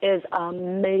 Tempest is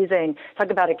amazing.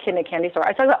 Talk about a kid in a candy store.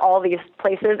 I talk about all these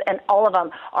places, and all of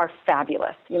them are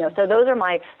fabulous. So those are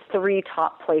my 3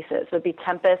 top places, would be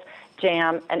Tempest,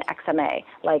 Jam, and XMA.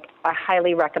 Like, I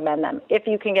highly recommend them. If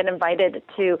you can get invited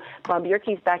to Bob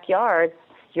Yerke's backyard,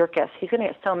 Yerkes, he's going to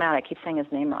get so mad I keep saying his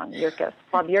name wrong, Yerkes.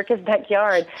 Bob Yerke's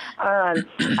backyard,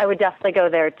 I would definitely go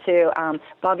there too.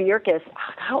 Bob Yerkes,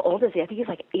 how old is he? I think he's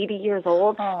like 80 years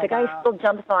old. The guy still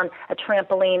jumps on a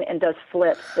trampoline and does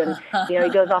flips, and he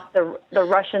goes off the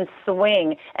Russian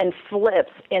swing and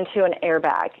flips into an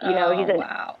airbag.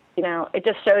 It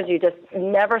just shows you just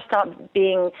never stop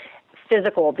being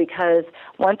physical, because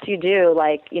once you do,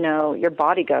 your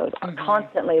body goes.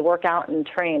 Constantly work out and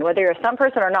train. Whether you're a stunt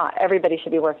person or not, everybody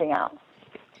should be working out.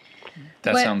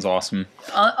 That sounds awesome.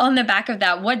 On the back of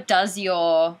that, what does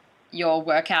your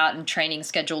workout and training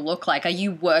schedule look like? Are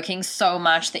you working so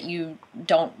much that you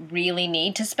don't really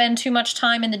need to spend too much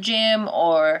time in the gym,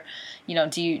 or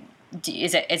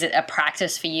is it a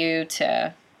practice for you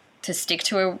to stick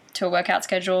to a workout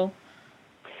schedule?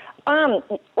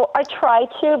 Well, I try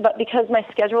to, but because my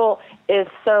schedule is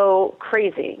so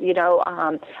crazy,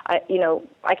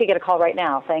 I could get a call right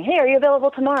now saying, "Hey, are you available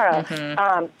tomorrow?"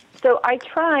 So I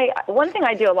try. One thing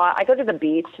I do a lot, I go to the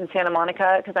beach in Santa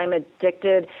Monica because I'm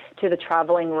addicted to the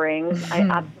traveling rings. I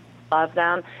absolutely love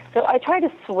them. So I try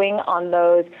to swing on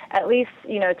those at least,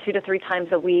 2 to 3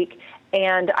 times a week,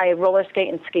 and I roller skate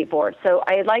and skateboard. So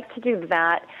I like to do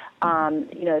that,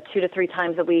 2 to 3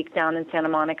 times a week down in Santa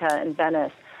Monica and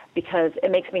Venice, because it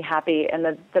makes me happy, and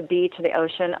the beach and the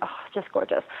ocean, just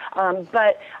gorgeous.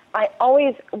 But I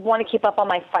always want to keep up on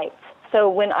my fights. So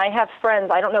when I have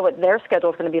friends, I don't know what their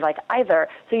schedule is going to be like either.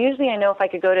 So usually I know if I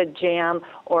could go to Jam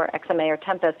or XMA or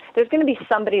Tempest, there's going to be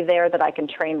somebody there that I can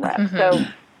train with. So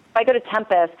if I go to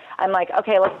Tempest, I'm like,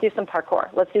 okay, let's do some parkour.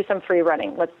 Let's do some free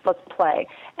running. Let's play.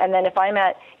 And then if I'm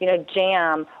at,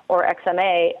 Jam or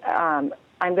XMA,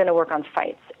 I'm going to work on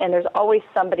fights. And there's always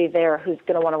somebody there who's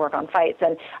going to want to work on fights.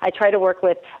 And I try to work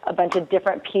with a bunch of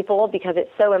different people, because it's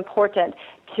so important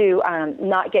to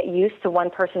not get used to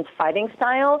one person's fighting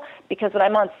style. Because when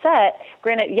I'm on set,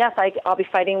 granted, yes, I'll be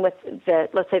fighting with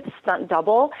let's say the stunt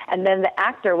double, and then the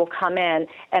actor will come in,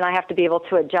 and I have to be able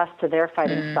to adjust to their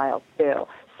fighting style too.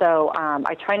 So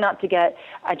I try not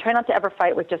to ever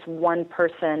fight with just one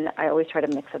person. I always try to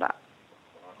mix it up.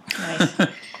 Nice.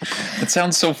 It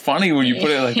sounds so funny when you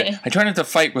put it like that. I try not to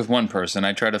fight with one person.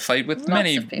 I try to fight with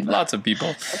lots of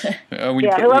people.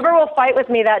 Whoever will fight with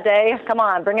me that day, come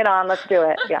on, bring it on. Let's do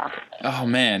it. Yeah. Oh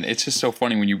man, it's just so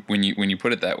funny when you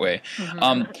put it that way.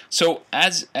 So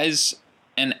as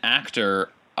an actor,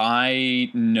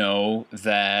 I know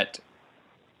that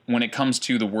when it comes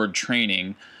to the word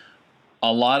training,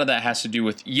 a lot of that has to do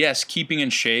with, yes, keeping in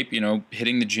shape,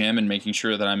 hitting the gym and making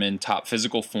sure that I'm in top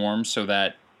physical form, so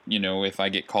that if I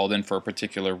get called in for a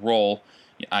particular role,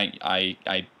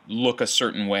 I look a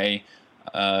certain way,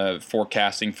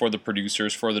 forecasting for the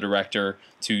producers, for the director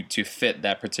to fit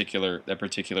that particular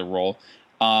role.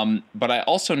 But I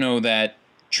also know that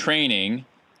training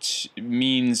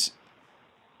means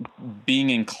being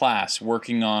in class,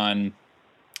 working on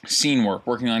scene work,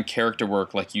 working on character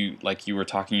work, like you were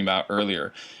talking about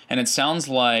earlier. And it sounds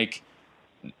like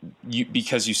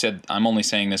because you said, I'm only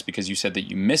saying this because you said that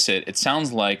you miss it. It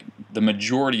sounds like the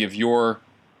majority of your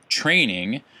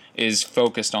training is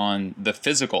focused on the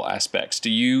physical aspects.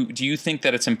 Do you think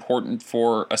that it's important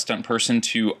for a stunt person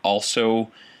to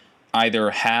also either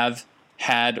have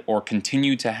had or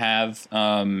continue to have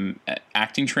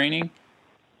acting training?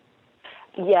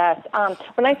 Yes.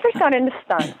 When I first got into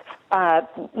stunts,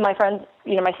 my friends,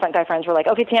 my stunt guy friends were like,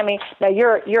 okay, Tammy, now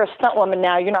you're a stunt woman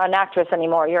now. You're not an actress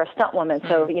anymore. You're a stunt woman.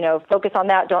 So, focus on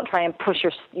that. Don't try and push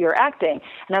your acting.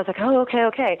 And I was like, oh,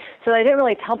 okay. So I didn't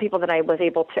really tell people that I was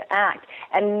able to act.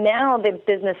 And now the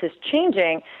business is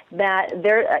changing that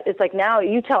it's like now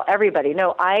you tell everybody,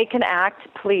 no, I can act,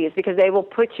 please, because they will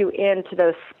put you into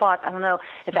those spots. I don't know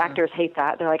if actors hate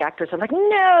that. They're like, actors are like,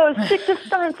 no, stick to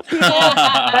stunts, people.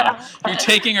 You're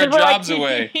taking our jobs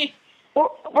away.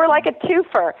 We're like a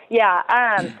twofer,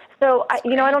 yeah. So I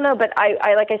don't know, but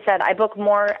I like I said, I book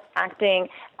more acting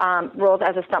roles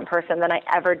as a stunt person than I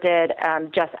ever did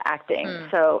just acting.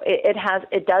 So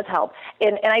it does help,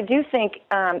 and I do think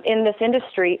in this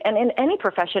industry and in any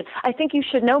profession, I think you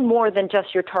should know more than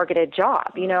just your targeted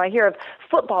job. I hear of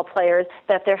football players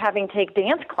that they're having to take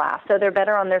dance class so they're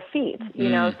better on their feet.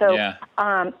 So yeah.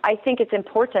 I think it's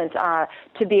important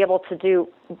to be able to do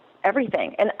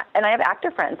everything. And I have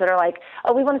actor friends that are like,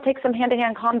 oh, we want to take some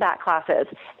hand-to-hand combat classes.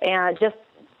 And just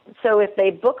so if they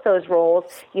book those roles,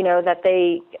 that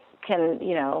they can,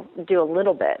 do a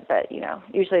little bit. But,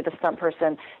 usually the stunt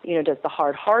person, does the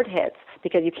hard hits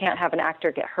because you can't have an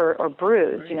actor get hurt or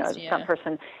bruised. The stunt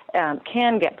person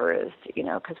can get bruised,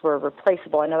 because we're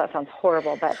replaceable. I know that sounds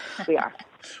horrible, but we are.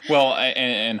 Well,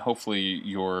 and hopefully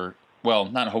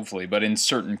not hopefully, but in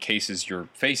certain cases your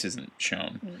face isn't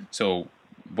shown. So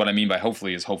what I mean by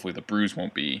hopefully is hopefully the bruise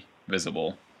won't be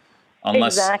visible,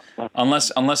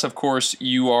 unless of course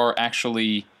you are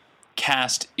actually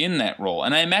cast in that role.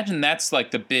 And I imagine that's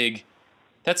like the big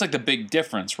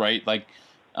difference, right? Like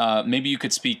maybe you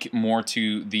could speak more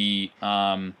to the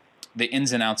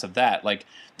ins and outs of that. Like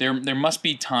there must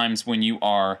be times when you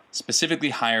are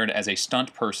specifically hired as a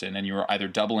stunt person and you're either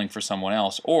doubling for someone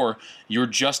else, or you're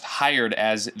just hired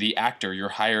as the actor. You're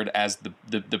hired as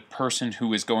the person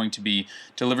who is going to be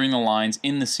delivering the lines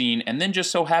in the scene, and then just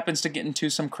so happens to get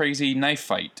into some crazy knife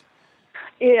fight.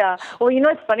 Yeah. Well,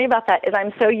 what's funny about that is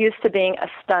I'm so used to being a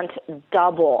stunt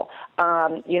double.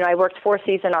 I worked 4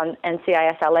 seasons on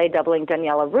NCIS LA doubling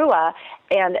Daniela Rua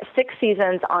and 6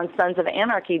 seasons on Sons of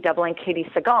Anarchy doubling Katie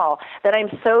Seagal that I'm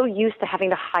so used to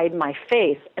having to hide my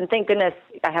face. And thank goodness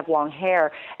I have long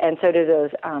hair, and so do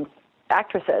those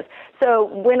actresses. So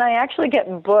when I actually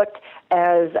get booked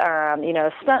as,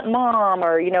 stunt mom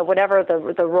or, whatever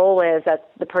the role is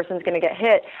that the person's going to get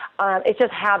hit, it's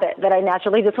just habit that I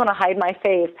naturally just want to hide my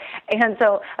face. And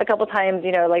so a couple times,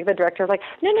 like the director's like,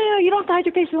 no, you don't have to hide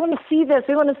your face. We want to see this.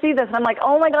 And I'm like,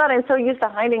 oh my God, I'm so used to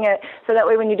hiding it. So that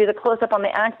way when you do the close-up on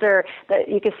the actor, that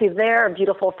you can see their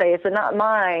beautiful face and not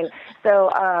mine. So,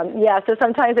 so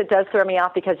sometimes it does throw me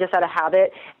off because just out of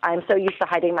habit, I'm so used to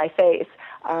hiding my face.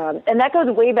 And that goes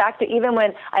way back to even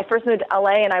when I first moved to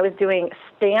LA and I was doing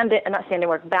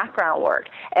background work.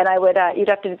 And I would, you'd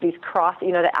have to do these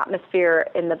the atmosphere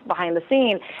behind the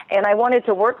scene. And I wanted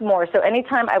to work more. So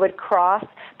anytime I would cross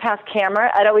past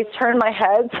camera, I'd always turn my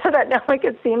head so that no one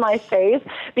could see my face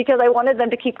because I wanted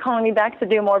them to keep calling me back to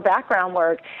do more background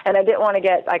work. And I didn't want to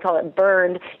get, I call it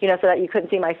burned, so that you couldn't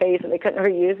see my face and they couldn't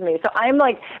reuse me. So I'm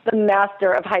like the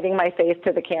master of hiding my face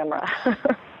to the camera.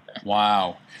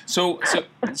 Wow. So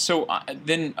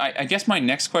then I guess my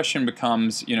next question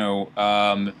becomes,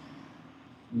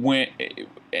 when,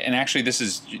 and actually this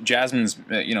is Jasmine's,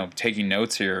 taking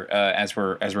notes here as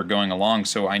we're going along.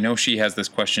 So I know she has this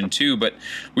question too, but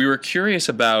we were curious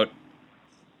about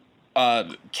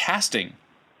casting.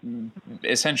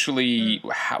 Essentially,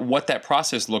 what that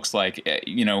process looks like.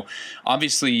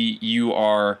 Obviously you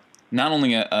are not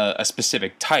only a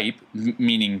specific type,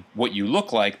 meaning what you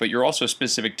look like, but you're also a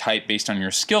specific type based on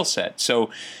your skill set. So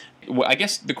I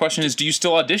guess the question is, do you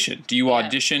still audition? Do you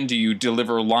audition? Do you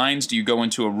deliver lines? Do you go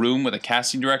into a room with a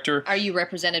casting director? Are you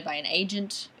represented by an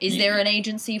agent? Is there an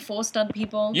agency for stunt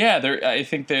people? Yeah, I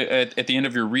think that at the end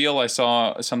of your reel, I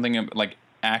saw something like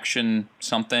Action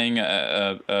something,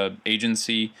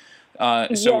 agency.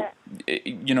 So,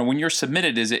 when you're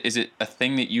submitted, is it a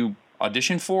thing that you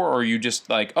audition for, or are you just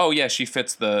like, oh yeah, she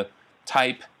fits the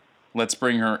type, let's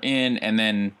bring her in, and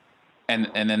then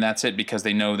that's it, because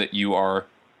they know that you are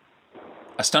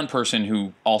a stunt person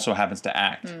who also happens to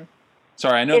act.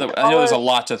 Sorry, I know there's a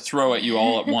lot to throw at you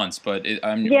all at once, but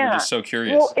I'm just so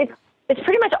curious. Well, it's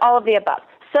pretty much all of the above.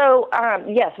 So,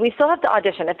 yes, we still have to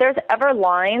audition. If there's ever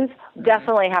lines,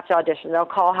 definitely have to audition. They'll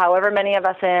call however many of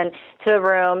us in to the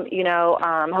room.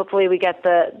 Hopefully we get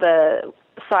the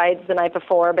sides the night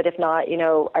before, but if not,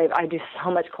 I do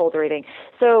so much cold reading.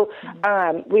 So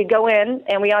we go in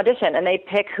and we audition, and they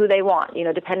pick who they want,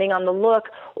 depending on the look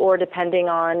or depending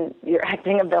on your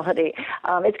acting ability.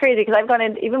 It's crazy because I've gone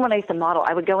in, even when I used to model,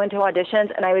 I would go into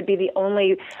auditions and I would be the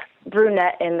only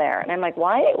brunette in there. And I'm like,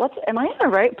 why? Am I in the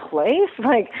right place?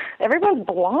 Like, everyone's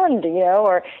blonde,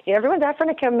 or everyone's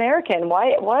African American.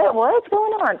 What's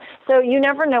going on? So you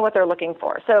never know what they're looking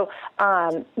for. So,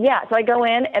 so I go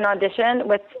in and audition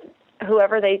with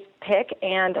whoever they pick,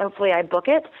 and hopefully I book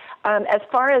it. As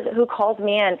far as who calls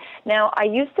me in, now I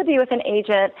used to be with an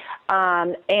agent,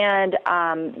 and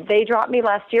they dropped me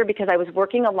last year because I was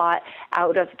working a lot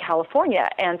out of California,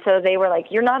 and so they were like,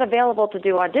 you're not available to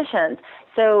do auditions.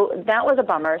 So that was a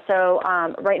bummer. So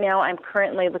right now I'm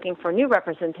currently looking for new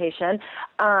representation,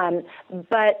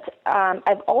 but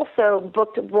I've also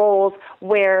booked roles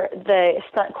where the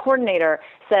stunt coordinator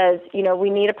says, we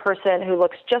need a person who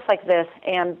looks just like this,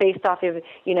 and based off of,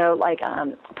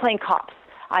 playing cops.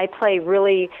 I play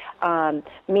really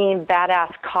mean,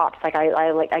 badass cops. Like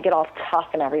I get all tough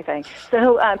and everything.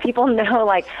 So people know,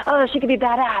 like, oh, she could be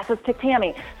badass. Let's pick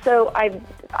Tammy. So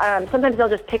sometimes they'll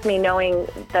just pick me, knowing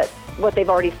that what they've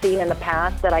already seen in the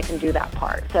past, that I can do that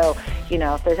part. So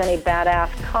if there's any badass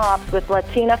cops with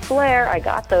Latina flair, I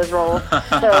got those roles.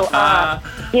 So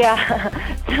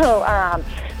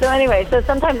So anyway, so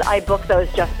sometimes I book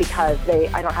those just because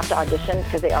I don't have to audition,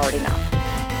 because they already know.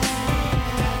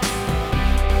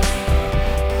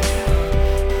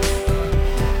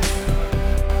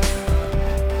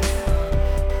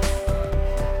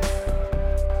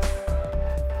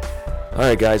 All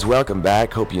right, guys, welcome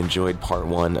back. Hope you enjoyed part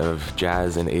one of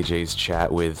Jazz and AJ's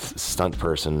chat with stunt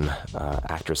person,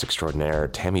 actress extraordinaire,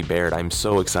 Tammy Baird. I'm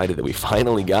so excited that we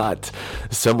finally got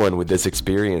someone with this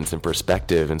experience and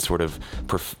perspective and sort of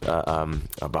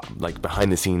like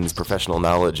behind-the-scenes professional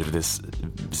knowledge of this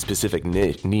specific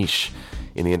niche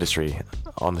in the industry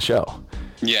on the show.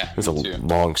 Yeah, it was a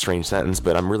long, strange sentence,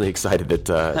 but I'm really excited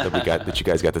that you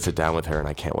guys got to sit down with her, and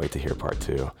I can't wait to hear part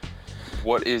two.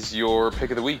 What is your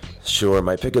pick of the week? Sure,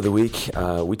 my pick of the week.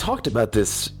 We talked about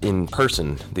this in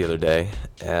person the other day,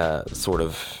 sort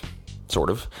of.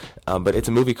 But it's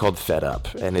a movie called Fed Up,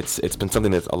 and it's been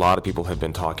something that a lot of people have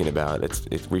been talking about.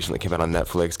 It recently came out on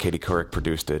Netflix. Katie Couric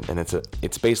produced it, and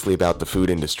it's basically about the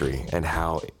food industry and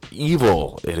how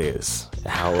evil it is.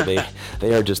 How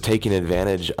they are just taking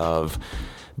advantage of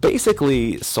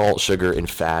basically salt, sugar, and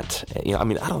fat. I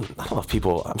don't know if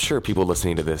people, I'm sure people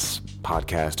listening to this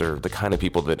podcast are the kind of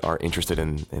people that are interested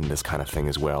in this kind of thing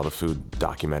as well, the food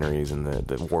documentaries and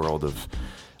the world of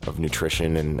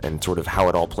nutrition and sort of how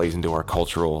it all plays into our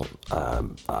cultural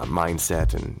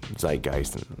mindset and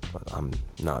zeitgeist. And I'm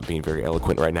not being very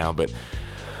eloquent right now, but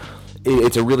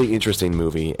it's a really interesting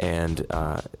movie, and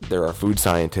there are food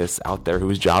scientists out there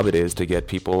whose job it is to get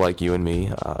people like you and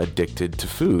me addicted to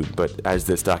food. But as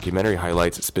this documentary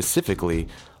highlights, specifically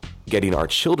getting our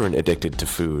children addicted to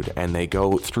food, and they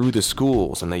go through the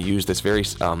schools and they use this very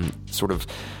sort of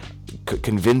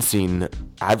convincing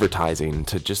advertising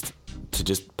to just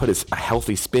put a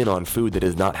healthy spin on food that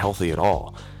is not healthy at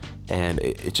all. And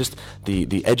it's just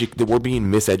that we're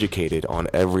being miseducated on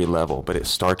every level, but it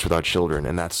starts with our children,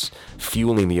 and that's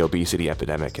fueling the obesity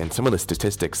epidemic. And some of the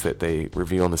statistics that they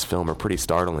reveal in this film are pretty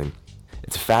startling.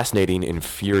 It's a fascinating,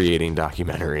 infuriating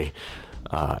documentary,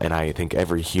 and I think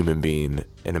every human being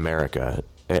in America,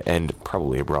 and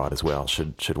probably abroad as well,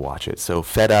 should watch it. So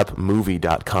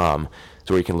fedupmovie.com is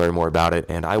where you can learn more about it,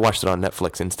 and I watched it on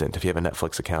Netflix Instant. If you have a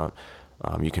Netflix account,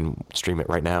 you can stream it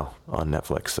right now on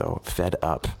Netflix. So Fed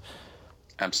Up.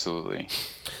 Absolutely.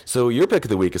 So your pick of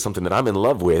the week is something that I'm in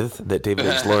love with, that David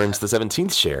H. Lawrence the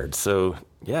 17th shared. So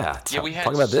we had we had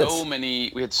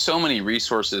so many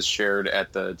resources shared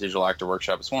at the Digital Actor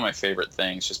Workshop. It's one of my favorite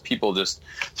things. Just people just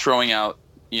throwing out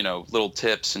little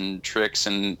tips and tricks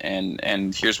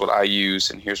and here's what I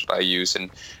use and here's what I use, and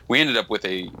we ended up with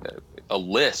a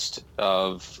list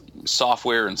of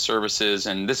software and services,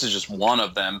 and this is just one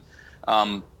of them.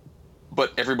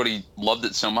 But everybody loved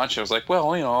it so much, I was like,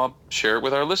 well, I'll share it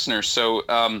with our listeners. So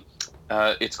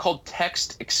it's called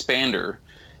Text Expander,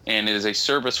 and it is a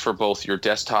service for both your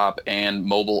desktop and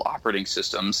mobile operating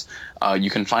systems. You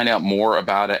can find out more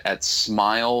about it at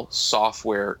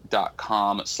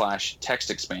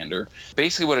smilesoftware.com/textexpander.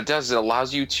 Basically what it does is it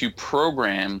allows you to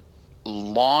program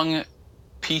long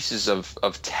pieces of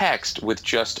text with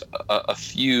just a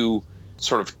few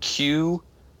sort of cue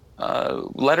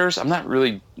letters. I'm not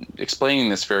really explaining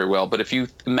this very well, but if you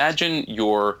imagine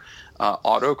your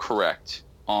autocorrect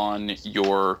on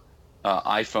your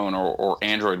iPhone or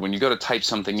Android, when you go to type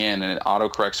something in and it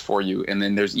autocorrects for you, and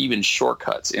then there's even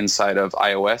shortcuts inside of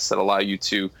iOS that allow you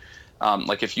to,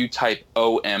 like if you type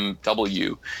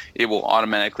OMW, it will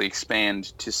automatically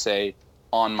expand to say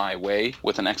on my way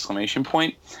with an exclamation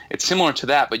point. It's similar to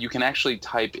that, but you can actually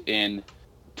type in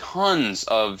tons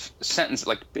of sentences,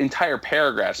 like entire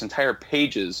paragraphs, entire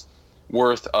pages,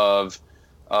 worth of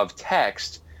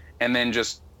text, and then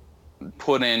just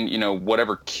put in, you know,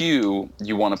 whatever cue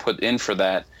you want to put in for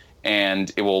that,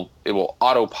 and it will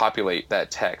auto populate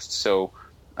that text. So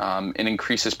it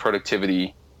increases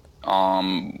productivity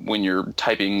when you're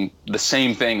typing the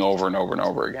same thing over and over and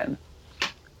over again.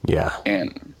 Yeah.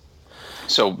 And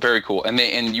so very cool. And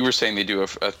you were saying they do a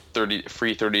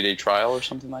free 30-day trial or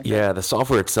something like that? Yeah, the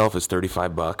software itself is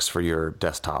 $35 for your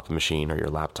desktop machine or your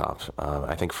laptop.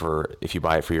 I think if you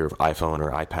buy it for your iPhone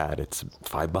or iPad, it's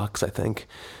 $5, I think.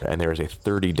 And there is a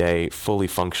 30-day fully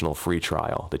functional free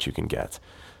trial that you can get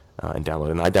and download.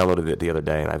 And I downloaded it the other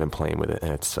day, and I've been playing with it.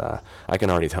 And it's I can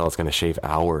already tell it's going to shave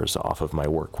hours off of my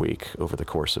work week over the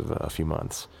course of a few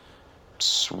months.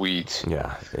 Sweet.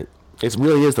 Yeah. It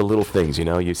really is the little things, you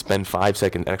know. You spend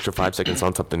extra 5 seconds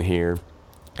on something here,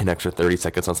 an extra 30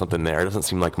 seconds on something there. It doesn't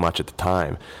seem like much at the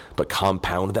time, but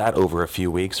compound that over a few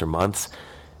weeks or months,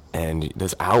 and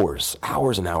there's hours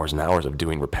and hours and hours of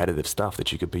doing repetitive stuff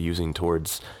that you could be using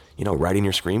towards, you know, writing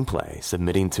your screenplay,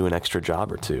 submitting to an extra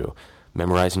job or two,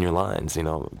 memorizing your lines, you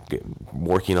know,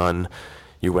 working on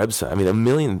your website. I mean, a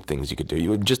million things you could do.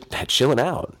 You would just chilling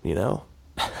out, you know.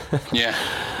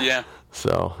 Yeah.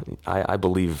 So I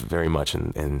believe very much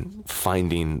in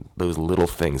finding those little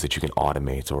things that you can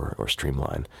automate or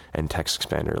streamline. And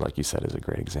TextExpander, like you said, is a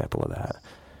great example of that.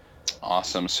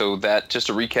 Awesome. So that, just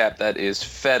to recap, that is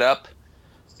Fed Up,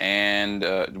 and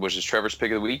which is Trevor's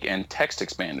pick of the week, and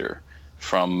TextExpander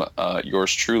from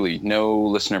yours truly. No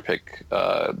listener pick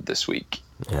this week.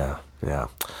 Yeah.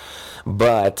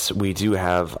 But we do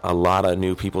have a lot of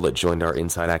new people that joined our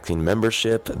Inside Acting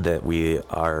membership that we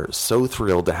are so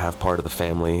thrilled to have part of the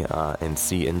family and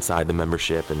see inside the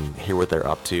membership and hear what they're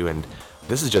up to. And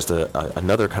this is just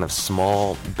another kind of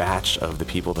small batch of the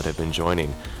people that have been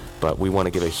joining. But we want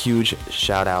to give a huge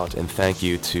shout out and thank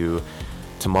you to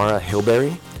Tamara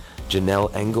Hilberry,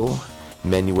 Janelle Engel,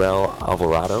 Manuel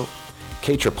Alvarado,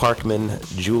 Katra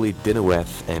Parkman, Julie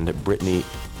Dinoweth, and Brittany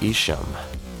Isham.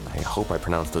 I hope I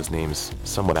pronounced those names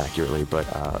somewhat accurately, but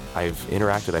I've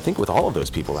interacted, I think, with all of those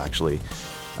people, actually.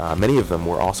 Many of them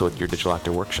were also at your Digital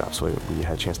Actor Workshop, so we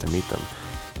had a chance to meet them.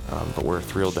 But we're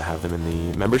thrilled to have them in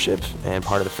the membership and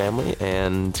part of the family,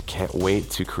 and can't wait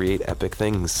to create epic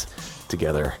things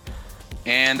together.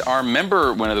 And our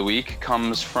member win of the week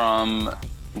comes from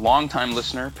longtime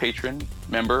listener, patron,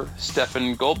 member,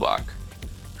 Stefan Goldbach,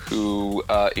 who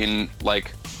in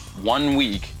like 1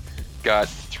 week got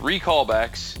 3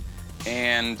 callbacks,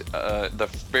 and the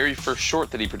very first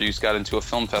short that he produced got into a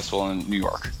film festival in New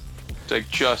York. Like,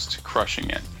 just crushing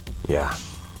it. Yeah.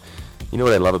 You know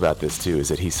what I love about this, too, is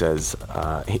that he says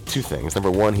 2 things. Number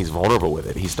one, he's vulnerable with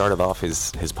it. He started off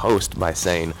his post by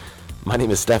saying, "My name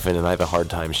is Stefan, and I have a hard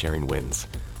time sharing wins."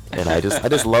 And I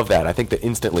just love that. I think that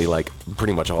instantly, like,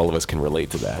 pretty much all of us can relate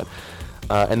to that.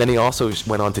 And then he also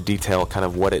went on to detail kind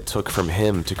of what it took from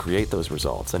him to create those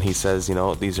results. And he says, you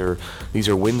know, these are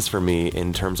wins for me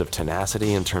in terms of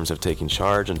tenacity, in terms of taking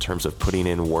charge, in terms of putting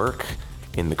in work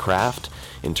in the craft,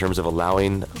 in terms of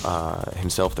allowing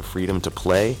himself the freedom to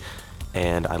play.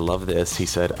 And I love this. He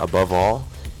said, above all,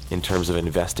 in terms of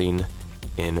investing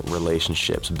in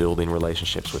relationships, building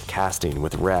relationships with casting,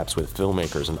 with reps, with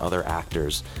filmmakers and other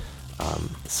actors.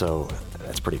 So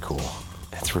that's pretty cool.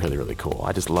 It's really, really cool.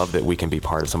 I just love that we can be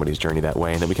part of somebody's journey that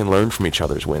way, and that we can learn from each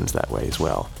other's wins that way as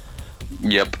well.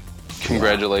 Yep.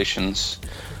 Congratulations. Yeah.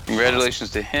 Congratulations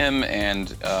to him,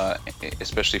 and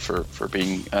especially for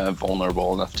being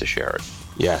vulnerable enough to share it.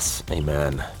 Yes.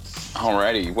 Amen.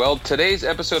 Alrighty. Well, today's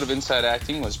episode of Inside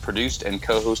Acting was produced and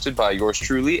co-hosted by yours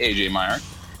truly, AJ Meyer,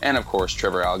 and of course,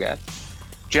 Trevor Algatt.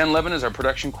 Jen Levin is our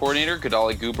production coordinator,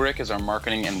 Gadali Gubrick is our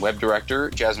marketing and web director,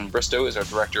 Jasmine Bristow is our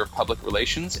director of public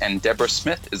relations, and Deborah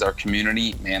Smith is our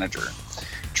community manager.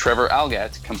 Trevor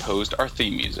Algatt composed our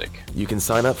theme music. You can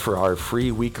sign up for our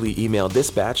free weekly email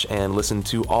dispatch and listen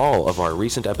to all of our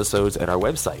recent episodes at our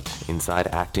website,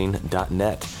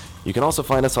 insideacting.net. You can also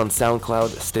find us on SoundCloud,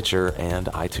 Stitcher, and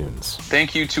iTunes.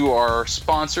 Thank you to our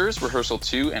sponsors,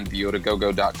 Rehearsal2 and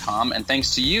ViodaGogo.com, and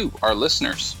thanks to you, our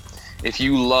listeners. If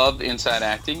you love Inside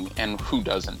Acting, and who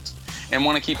doesn't, and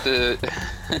want to keep the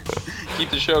keep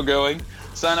the show going,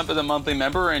 sign up as a monthly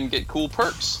member and get cool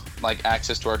perks, like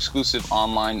access to our exclusive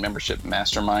online membership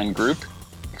mastermind group.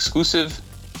 Exclusive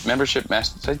membership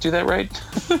master... Did I do that right?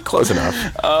 Close enough.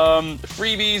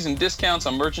 Freebies and discounts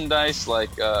on merchandise like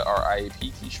our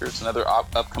IAP t-shirts and other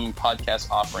upcoming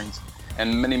podcast offerings,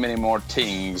 and many, many more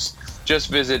things. Just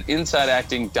visit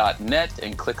InsideActing.net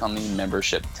and click on the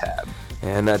membership tab.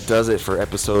 And that does it for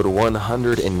episode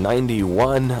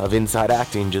 191 of Inside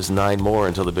Acting. Just 9 more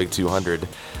until the big 200.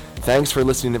 Thanks for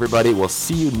listening, everybody. We'll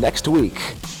see you next week.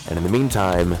 And in the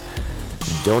meantime,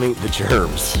 Don't eat the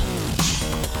germs.